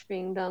research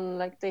being done.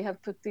 Like, they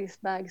have put these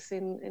bags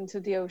into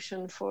the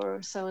ocean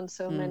for so and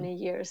so many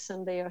years,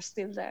 and they are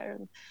still there,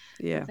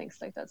 and things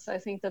like that. So I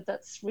think that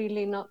that's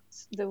really not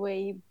the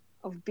way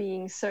of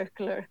being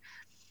circular.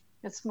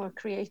 It's more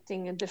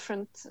creating a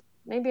different,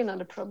 maybe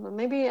another problem.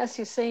 Maybe, as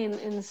you say,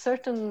 in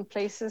certain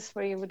places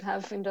where you would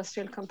have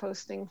industrial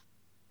composting,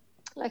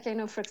 like I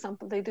know, for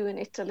example, they do in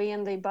Italy,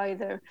 and they buy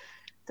their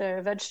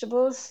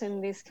vegetables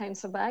in these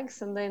kinds of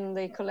bags, and then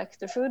they collect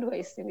the food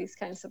waste in these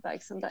kinds of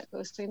bags, and that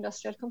goes to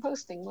industrial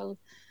composting. Well,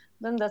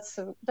 then that's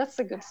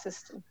a good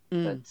system.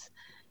 But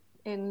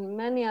in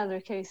many other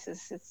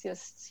cases, it's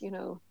just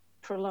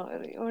prolong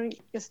or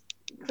just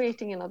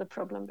creating another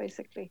problem,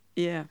 basically.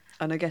 Yeah,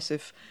 and I guess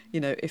if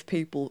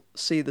people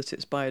see that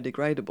it's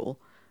biodegradable,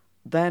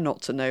 they're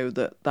not to know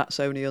that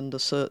that's only under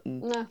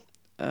certain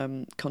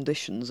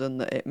conditions, and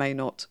that it may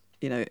not.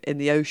 In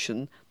the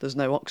ocean, there's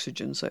no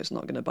oxygen, so it's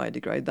not going to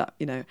biodegrade. That,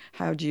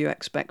 how do you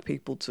expect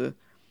people to?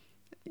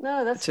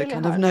 No, that's to really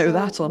kind hard. of know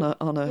that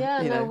on a.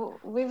 Yeah, no,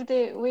 we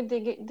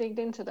digged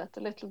into that a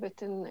little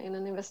bit in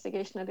an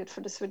investigation I did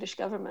for the Swedish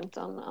government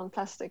on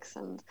plastics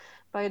and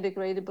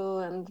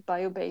biodegradable and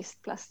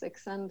bio-based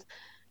plastics, and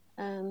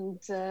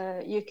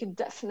you could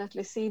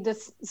definitely see that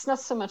it's not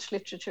so much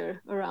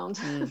literature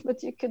around,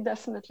 but you could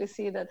definitely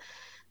see that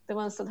the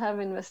ones that have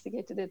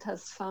investigated it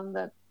has found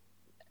that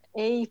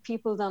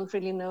people don't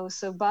really know.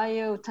 So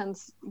bio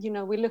tends,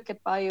 we look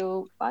at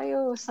bio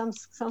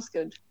sounds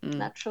good,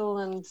 natural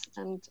and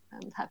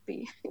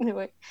happy in a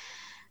way.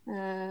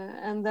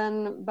 And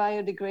then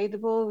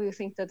biodegradable, we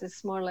think that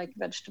it's more like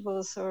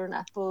vegetables or an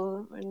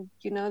apple, and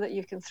that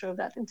you can throw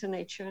that into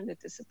nature and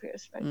it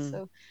disappears, right?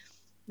 So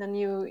then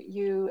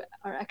you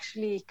are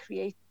actually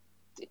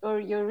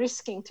you're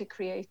risking to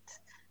create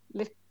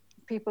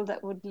people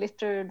that would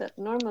litter, that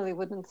normally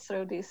wouldn't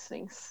throw these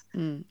things.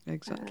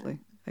 Exactly.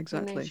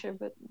 In nature,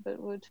 but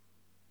would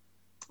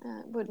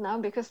now,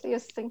 because they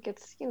just think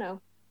it's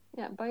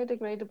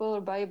biodegradable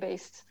or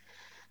bio-based.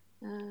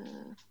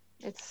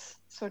 It's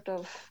sort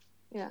of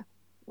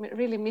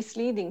really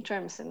misleading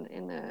terms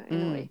in a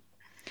way.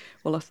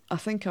 Well, I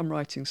think I'm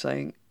right in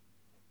saying,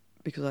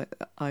 because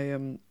I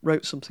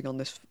wrote something on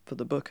this for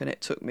the book, and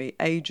it took me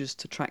ages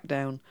to track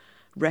down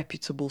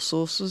reputable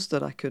sources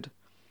that I could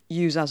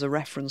use as a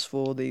reference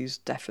for these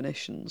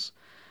definitions.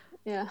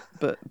 Yeah.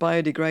 But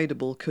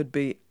biodegradable could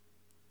be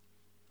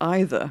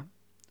either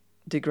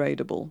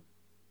degradable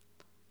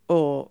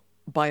or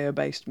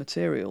bio-based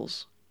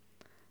materials,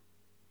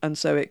 and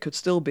so it could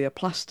still be a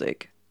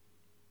plastic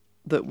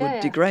that would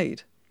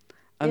degrade,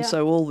 and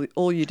so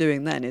all you're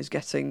doing then is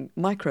getting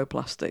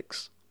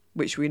microplastics,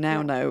 which we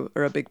now know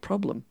are a big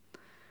problem.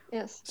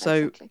 Yes. So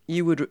exactly.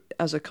 You would,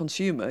 as a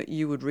consumer,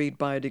 you would read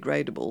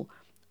biodegradable,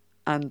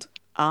 and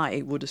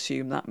I would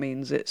assume that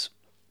means it's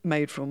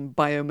made from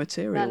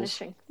biomaterials.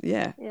 Vanishing.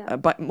 Yeah.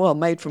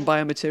 Made from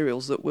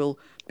biomaterials that will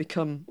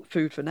become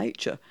food for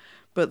nature.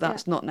 But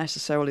that's not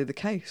necessarily the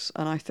case.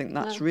 And I think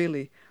that's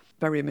really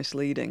very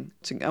misleading.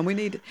 And we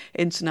need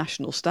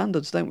international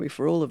standards, don't we,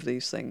 for all of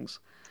these things?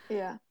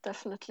 Yeah,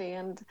 definitely.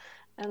 And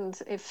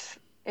if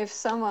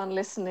someone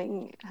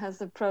listening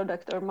has a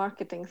product or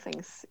marketing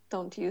things,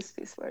 don't use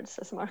these words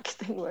as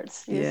marketing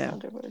words. Use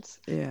other words.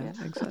 Yeah,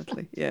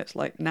 exactly. Yeah, it's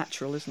like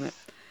natural, isn't it?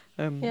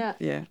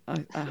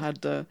 I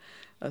had a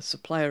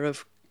supplier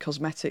of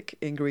cosmetic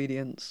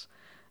ingredients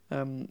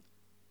when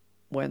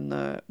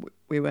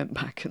we went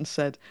back and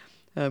said,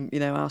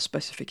 our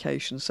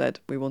specification said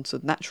we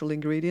wanted natural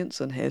ingredients,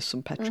 and here's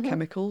some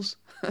petrochemicals.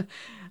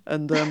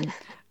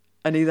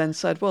 And he then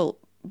said, well,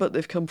 but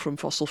they've come from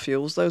fossil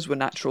fuels. Those were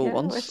natural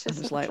ones. And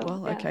it's like,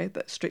 well, okay,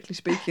 strictly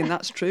speaking,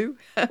 that's true.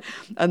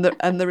 and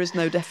there is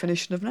no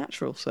definition of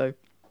natural. So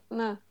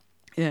no.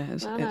 Yeah,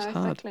 it's hard.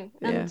 Exactly.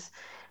 And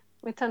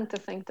we tend to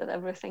think that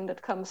everything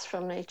that comes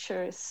from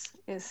nature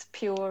is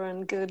pure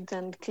and good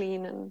and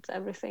clean and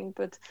everything,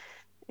 but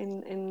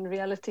in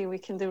reality we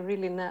can do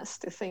really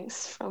nasty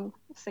things from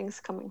things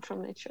coming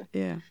from nature.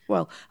 Yeah.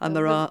 Well, and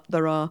there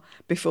are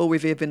before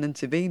we've even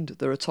intervened,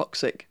 there are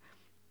toxic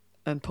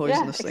and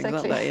poisonous things,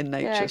 aren't there, in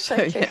nature? Yeah,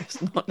 exactly. So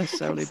it's not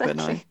necessarily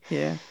benign.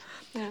 Yeah.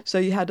 So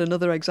you had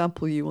another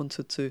example you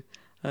wanted to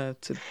bring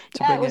in.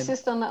 It was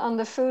just on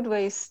the food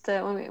waste,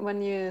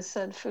 when you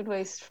said food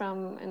waste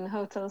from in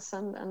hotels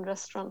and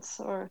restaurants,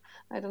 or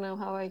I don't know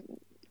how I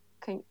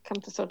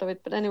come to sort of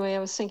it. But anyway, I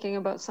was thinking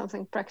about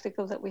something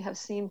practical that we have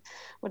seen.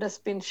 What has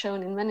been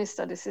shown in many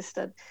studies is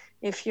that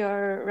if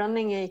you're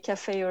running a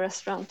cafe or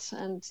restaurant,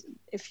 and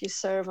if you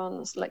serve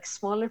on like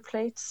smaller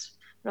plates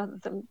rather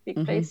than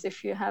big plates,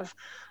 if you have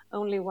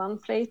only one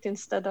plate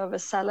instead of a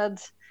salad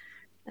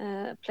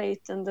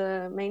plate and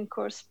the main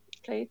course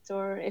plate,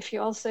 or if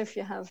you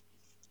have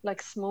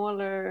like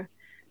smaller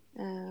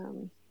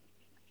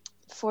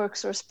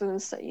forks or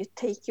spoons that you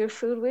take your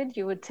food with,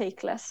 you would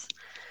take less.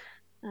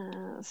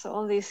 So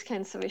all these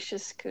kinds of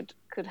issues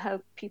could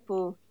help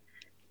people,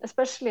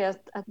 especially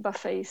at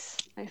buffets,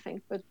 I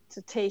think, but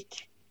to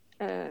take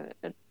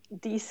a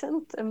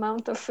decent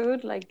amount of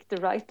food, like the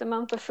right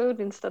amount of food,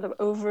 instead of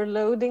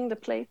overloading the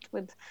plate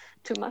with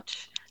too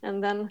much,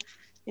 and then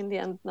in the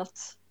end not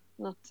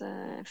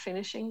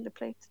finishing the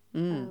plate.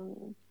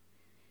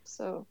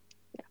 So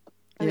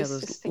I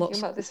was just thinking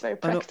about this very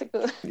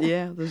practical.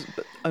 There's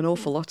an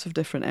awful lot of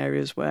different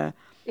areas where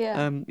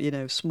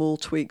small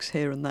tweaks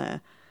here and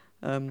there,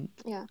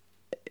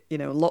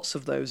 lots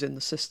of those in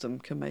the system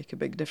can make a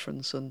big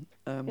difference. And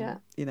I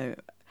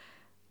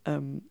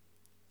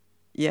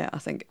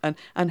think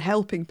and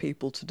helping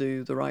people to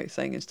do the right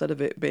thing, instead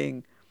of it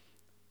being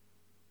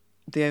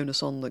the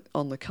onus on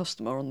the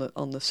customer,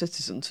 on the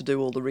citizen to do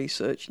all the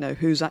research.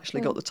 Who's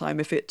actually got the time?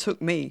 If it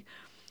took me,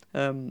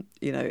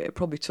 it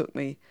probably took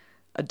me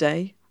a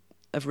day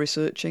of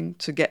researching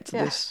to get to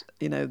this,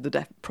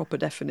 the proper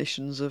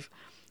definitions of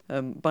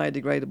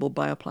biodegradable,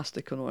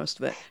 bioplastic, and all the rest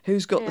of it.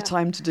 Who's got the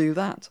time to do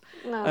that?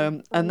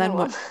 No, and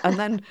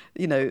then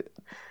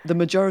the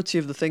majority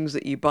of the things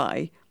that you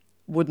buy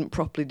wouldn't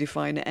properly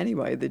define it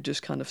anyway. They'd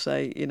just kind of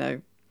say,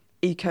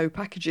 eco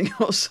packaging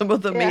or some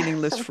other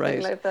meaningless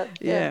phrase. Like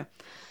that.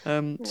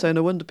 So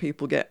no wonder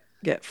people get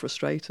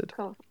frustrated.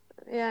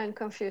 And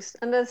confused.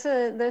 And there's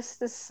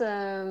this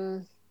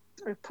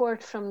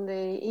report from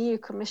the EU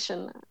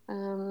Commission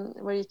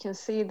where you can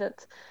see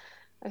that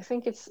I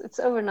think it's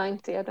over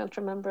 90. I don't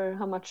remember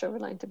how much over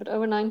 90, but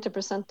over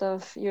 90%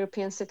 of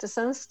European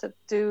citizens that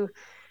do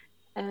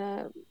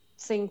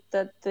think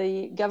that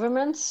the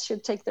governments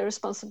should take their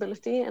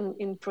responsibility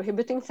in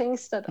prohibiting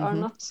things that are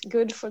not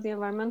good for the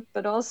environment,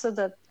 but also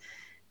that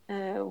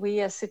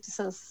we as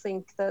citizens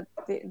think that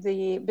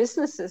the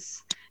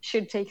businesses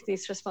should take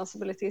these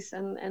responsibilities,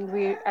 and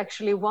we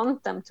actually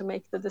want them to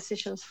make the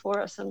decisions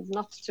for us and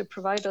not to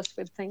provide us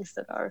with things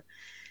that are,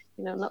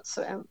 not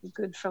so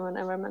good from an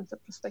environmental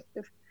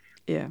perspective.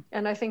 Yeah.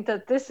 And I think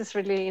that this is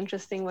really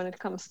interesting when it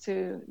comes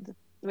to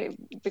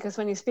because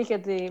when you speak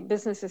at the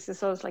businesses,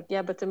 it's always like,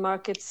 but the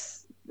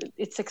markets,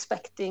 it's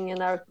expecting,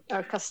 and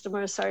our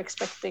customers are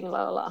expecting,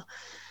 la la la.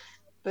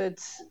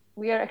 But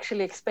we are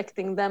actually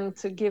expecting them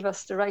to give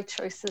us the right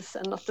choices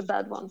and not the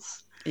bad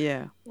ones.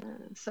 Yeah.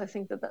 So I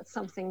think that that's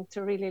something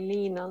to really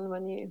lean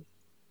on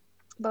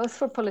both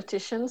for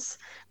politicians,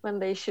 when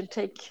they should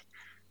take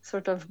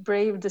sort of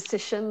brave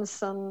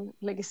decisions on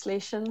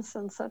legislations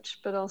and such,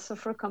 but also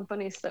for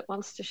companies that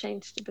wants to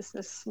change the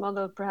business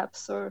model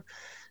perhaps, or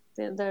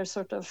their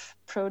sort of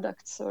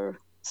products or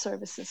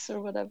services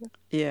or whatever.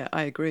 Yeah,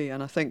 I agree.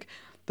 And I think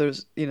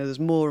there's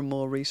more and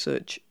more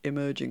research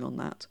emerging on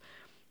that.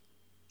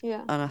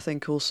 Yeah. And I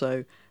think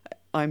also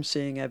I'm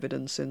seeing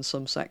evidence in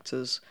some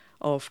sectors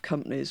of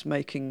companies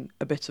making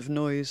a bit of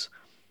noise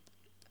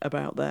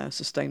about their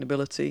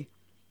sustainability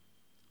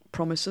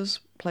promises,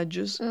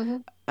 pledges.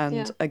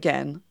 And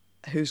again,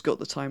 who's got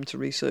the time to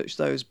research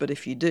those? But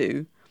if you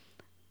do,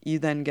 you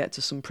then get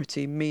to some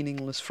pretty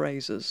meaningless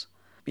phrases,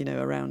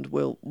 around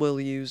we'll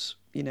use,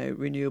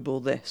 renewable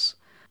this.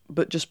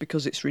 But just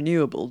because it's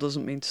renewable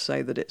doesn't mean to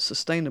say that it's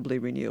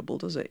sustainably renewable,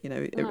 does it?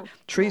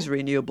 Trees are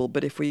renewable,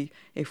 but if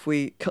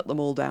we cut them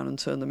all down and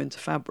turn them into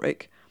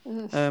fabric,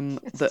 and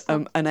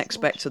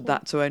expected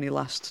that to only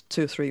last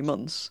 2 or 3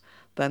 months,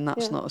 then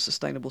that's not a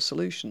sustainable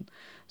solution.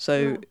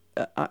 So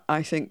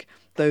I think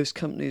those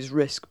companies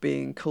risk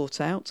being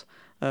caught out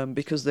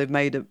because they've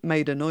made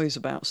a noise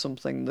about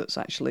something that's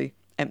actually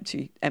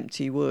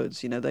empty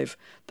words.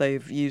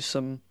 They've used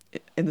some,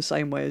 in the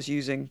same way as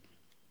using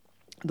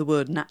the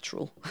word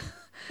natural,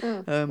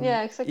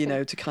 exactly.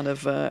 To kind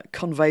of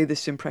convey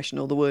this impression,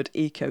 or the word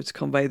eco to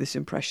convey this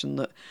impression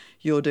that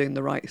you're doing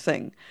the right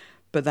thing,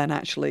 but then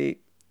actually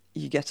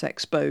you get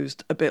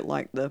exposed a bit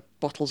like the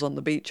bottles on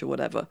the beach or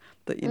whatever,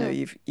 that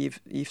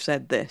you've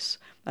said this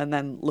and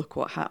then look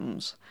what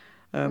happens.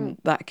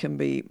 That can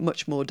be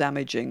much more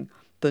damaging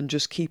than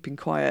just keeping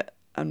quiet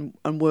and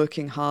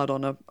working hard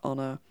on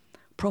a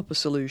proper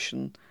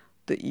solution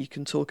that you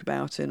can talk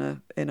about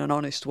in an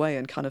honest way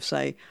and kind of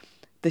say,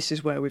 this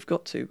is where we've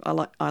got to.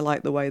 I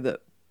like the way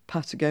that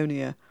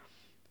Patagonia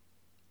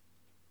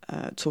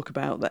talk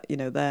about that,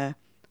 their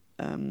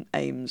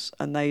aims,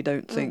 and they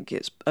don't think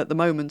at the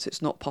moment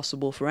it's not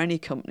possible for any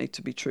company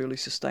to be truly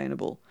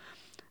sustainable,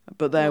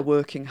 but they're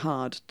working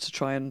hard to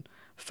try and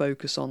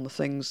focus on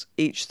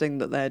each thing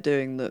that they're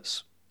doing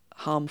that's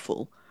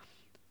harmful,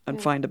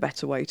 and find a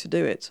better way to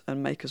do it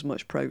and make as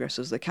much progress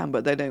as they can.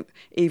 But they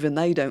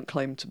don't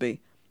claim to be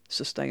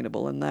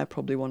sustainable, and they're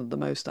probably one of the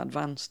most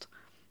advanced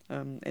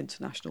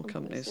international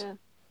companies.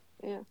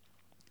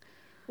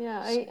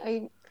 Yeah,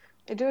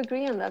 I do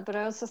agree on that, but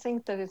I also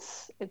think that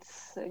it's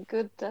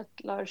good that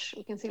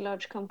we can see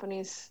large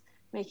companies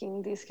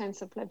making these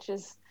kinds of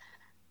pledges,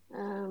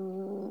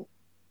 and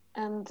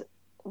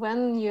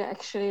when you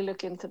actually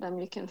look into them,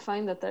 you can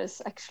find that there's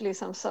actually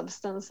some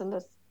substance and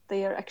that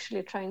they are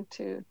actually trying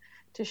to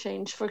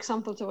change, for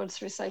example, towards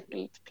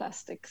recycled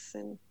plastics.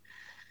 And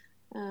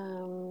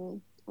I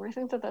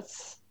think that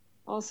that's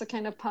also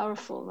kind of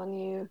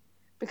powerful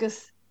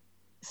because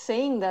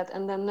saying that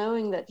and then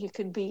knowing that you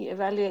could be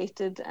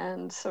evaluated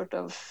and sort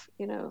of,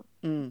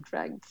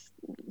 dragged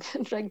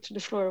to the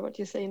floor, what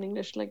you say in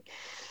English, like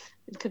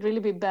it could really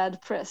be bad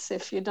press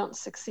if you don't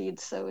succeed.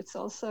 So it's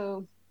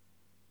also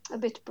a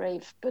bit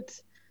brave, but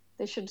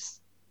they should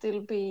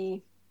still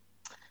be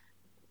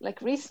like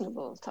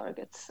reasonable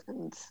targets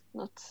and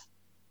not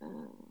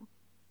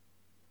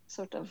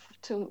sort of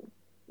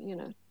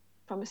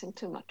promising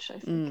too much, I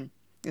think.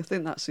 I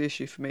think that's the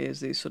issue for me, is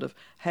these sort of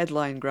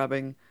headline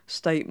grabbing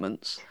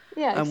statements.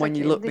 Yeah, and exactly. when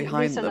you look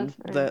behind them,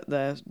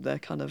 they're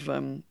kind of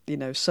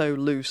so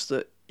loose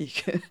that you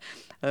can,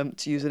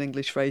 to use an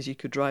English phrase, you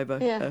could drive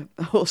a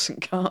horse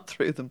and cart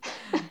through them.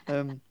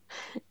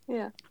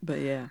 Yeah.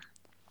 But yeah.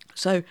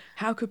 So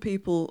how could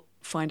people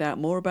find out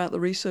more about the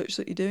research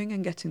that you're doing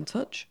and get in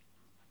touch?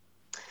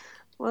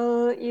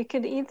 Well, you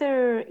could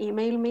either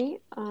email me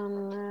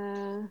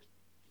on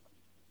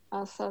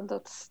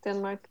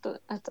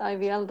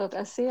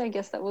asa.stenmark@ivl.se. I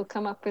guess that will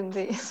come up in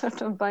the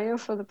sort of bio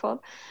for the pod.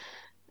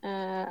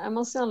 I'm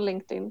also on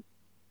LinkedIn,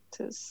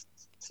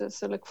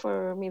 so look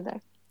for me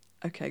there.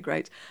 Okay,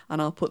 great.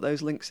 And I'll put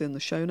those links in the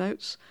show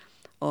notes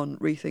on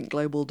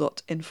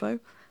rethinkglobal.info,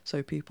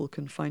 so people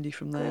can find you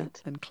from there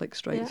and click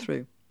straight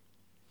through.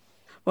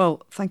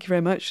 Well, thank you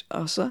very much,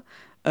 Asa.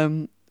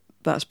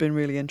 That's been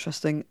really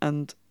interesting,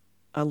 and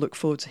I look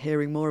forward to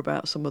hearing more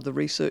about some of the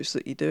research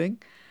that you're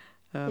doing.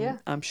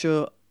 I'm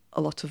sure a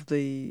lot of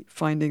the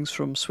findings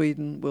from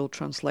Sweden will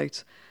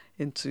translate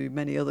into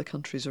many other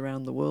countries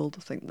around the world.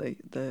 I think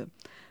the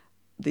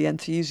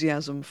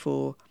enthusiasm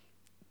for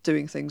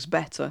doing things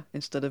better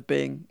instead of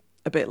being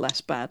a bit less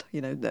bad,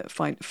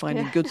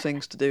 finding good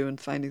things to do and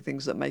finding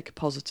things that make a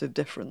positive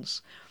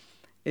difference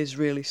is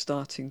really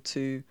starting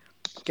to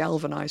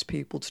galvanise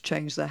people to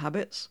change their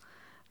habits.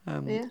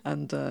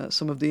 And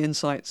some of the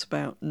insights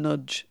about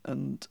nudge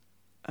and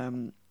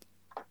the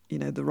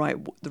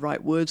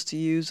right words to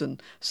use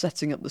and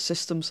setting up the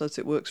system so that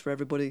it works for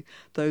everybody,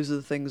 those are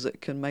the things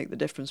that can make the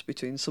difference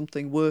between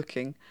something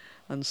working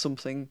and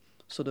something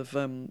sort of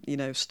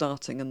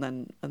starting and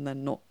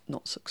then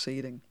not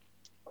succeeding.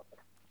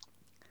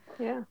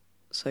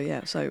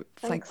 So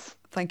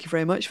thank you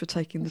very much for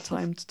taking the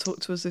time to talk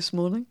to us this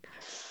morning.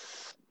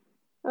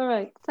 All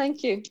right,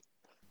 thank you.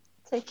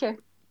 Take care.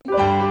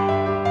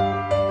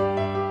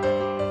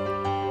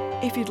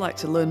 If you'd like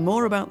to learn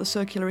more about the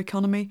circular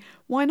economy,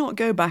 why not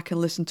go back and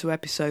listen to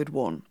episode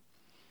 1?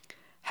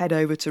 Head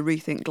over to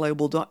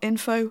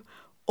rethinkglobal.info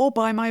or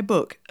buy my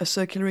book, A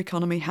Circular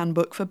Economy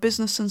Handbook for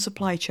Business and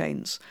Supply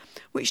Chains,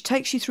 which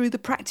takes you through the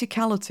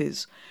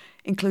practicalities,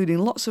 including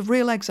lots of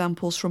real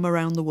examples from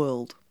around the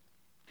world.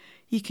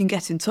 You can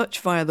get in touch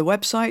via the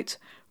website,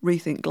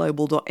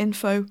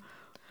 rethinkglobal.info,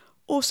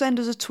 or send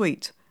us a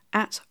tweet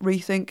at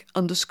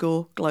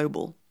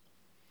rethink_global.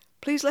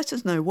 Please let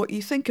us know what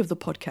you think of the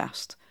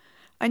podcast,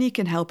 and you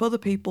can help other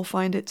people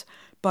find it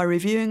by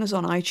reviewing us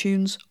on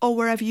iTunes or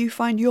wherever you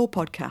find your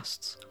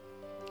podcasts.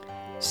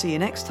 See you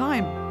next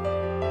time.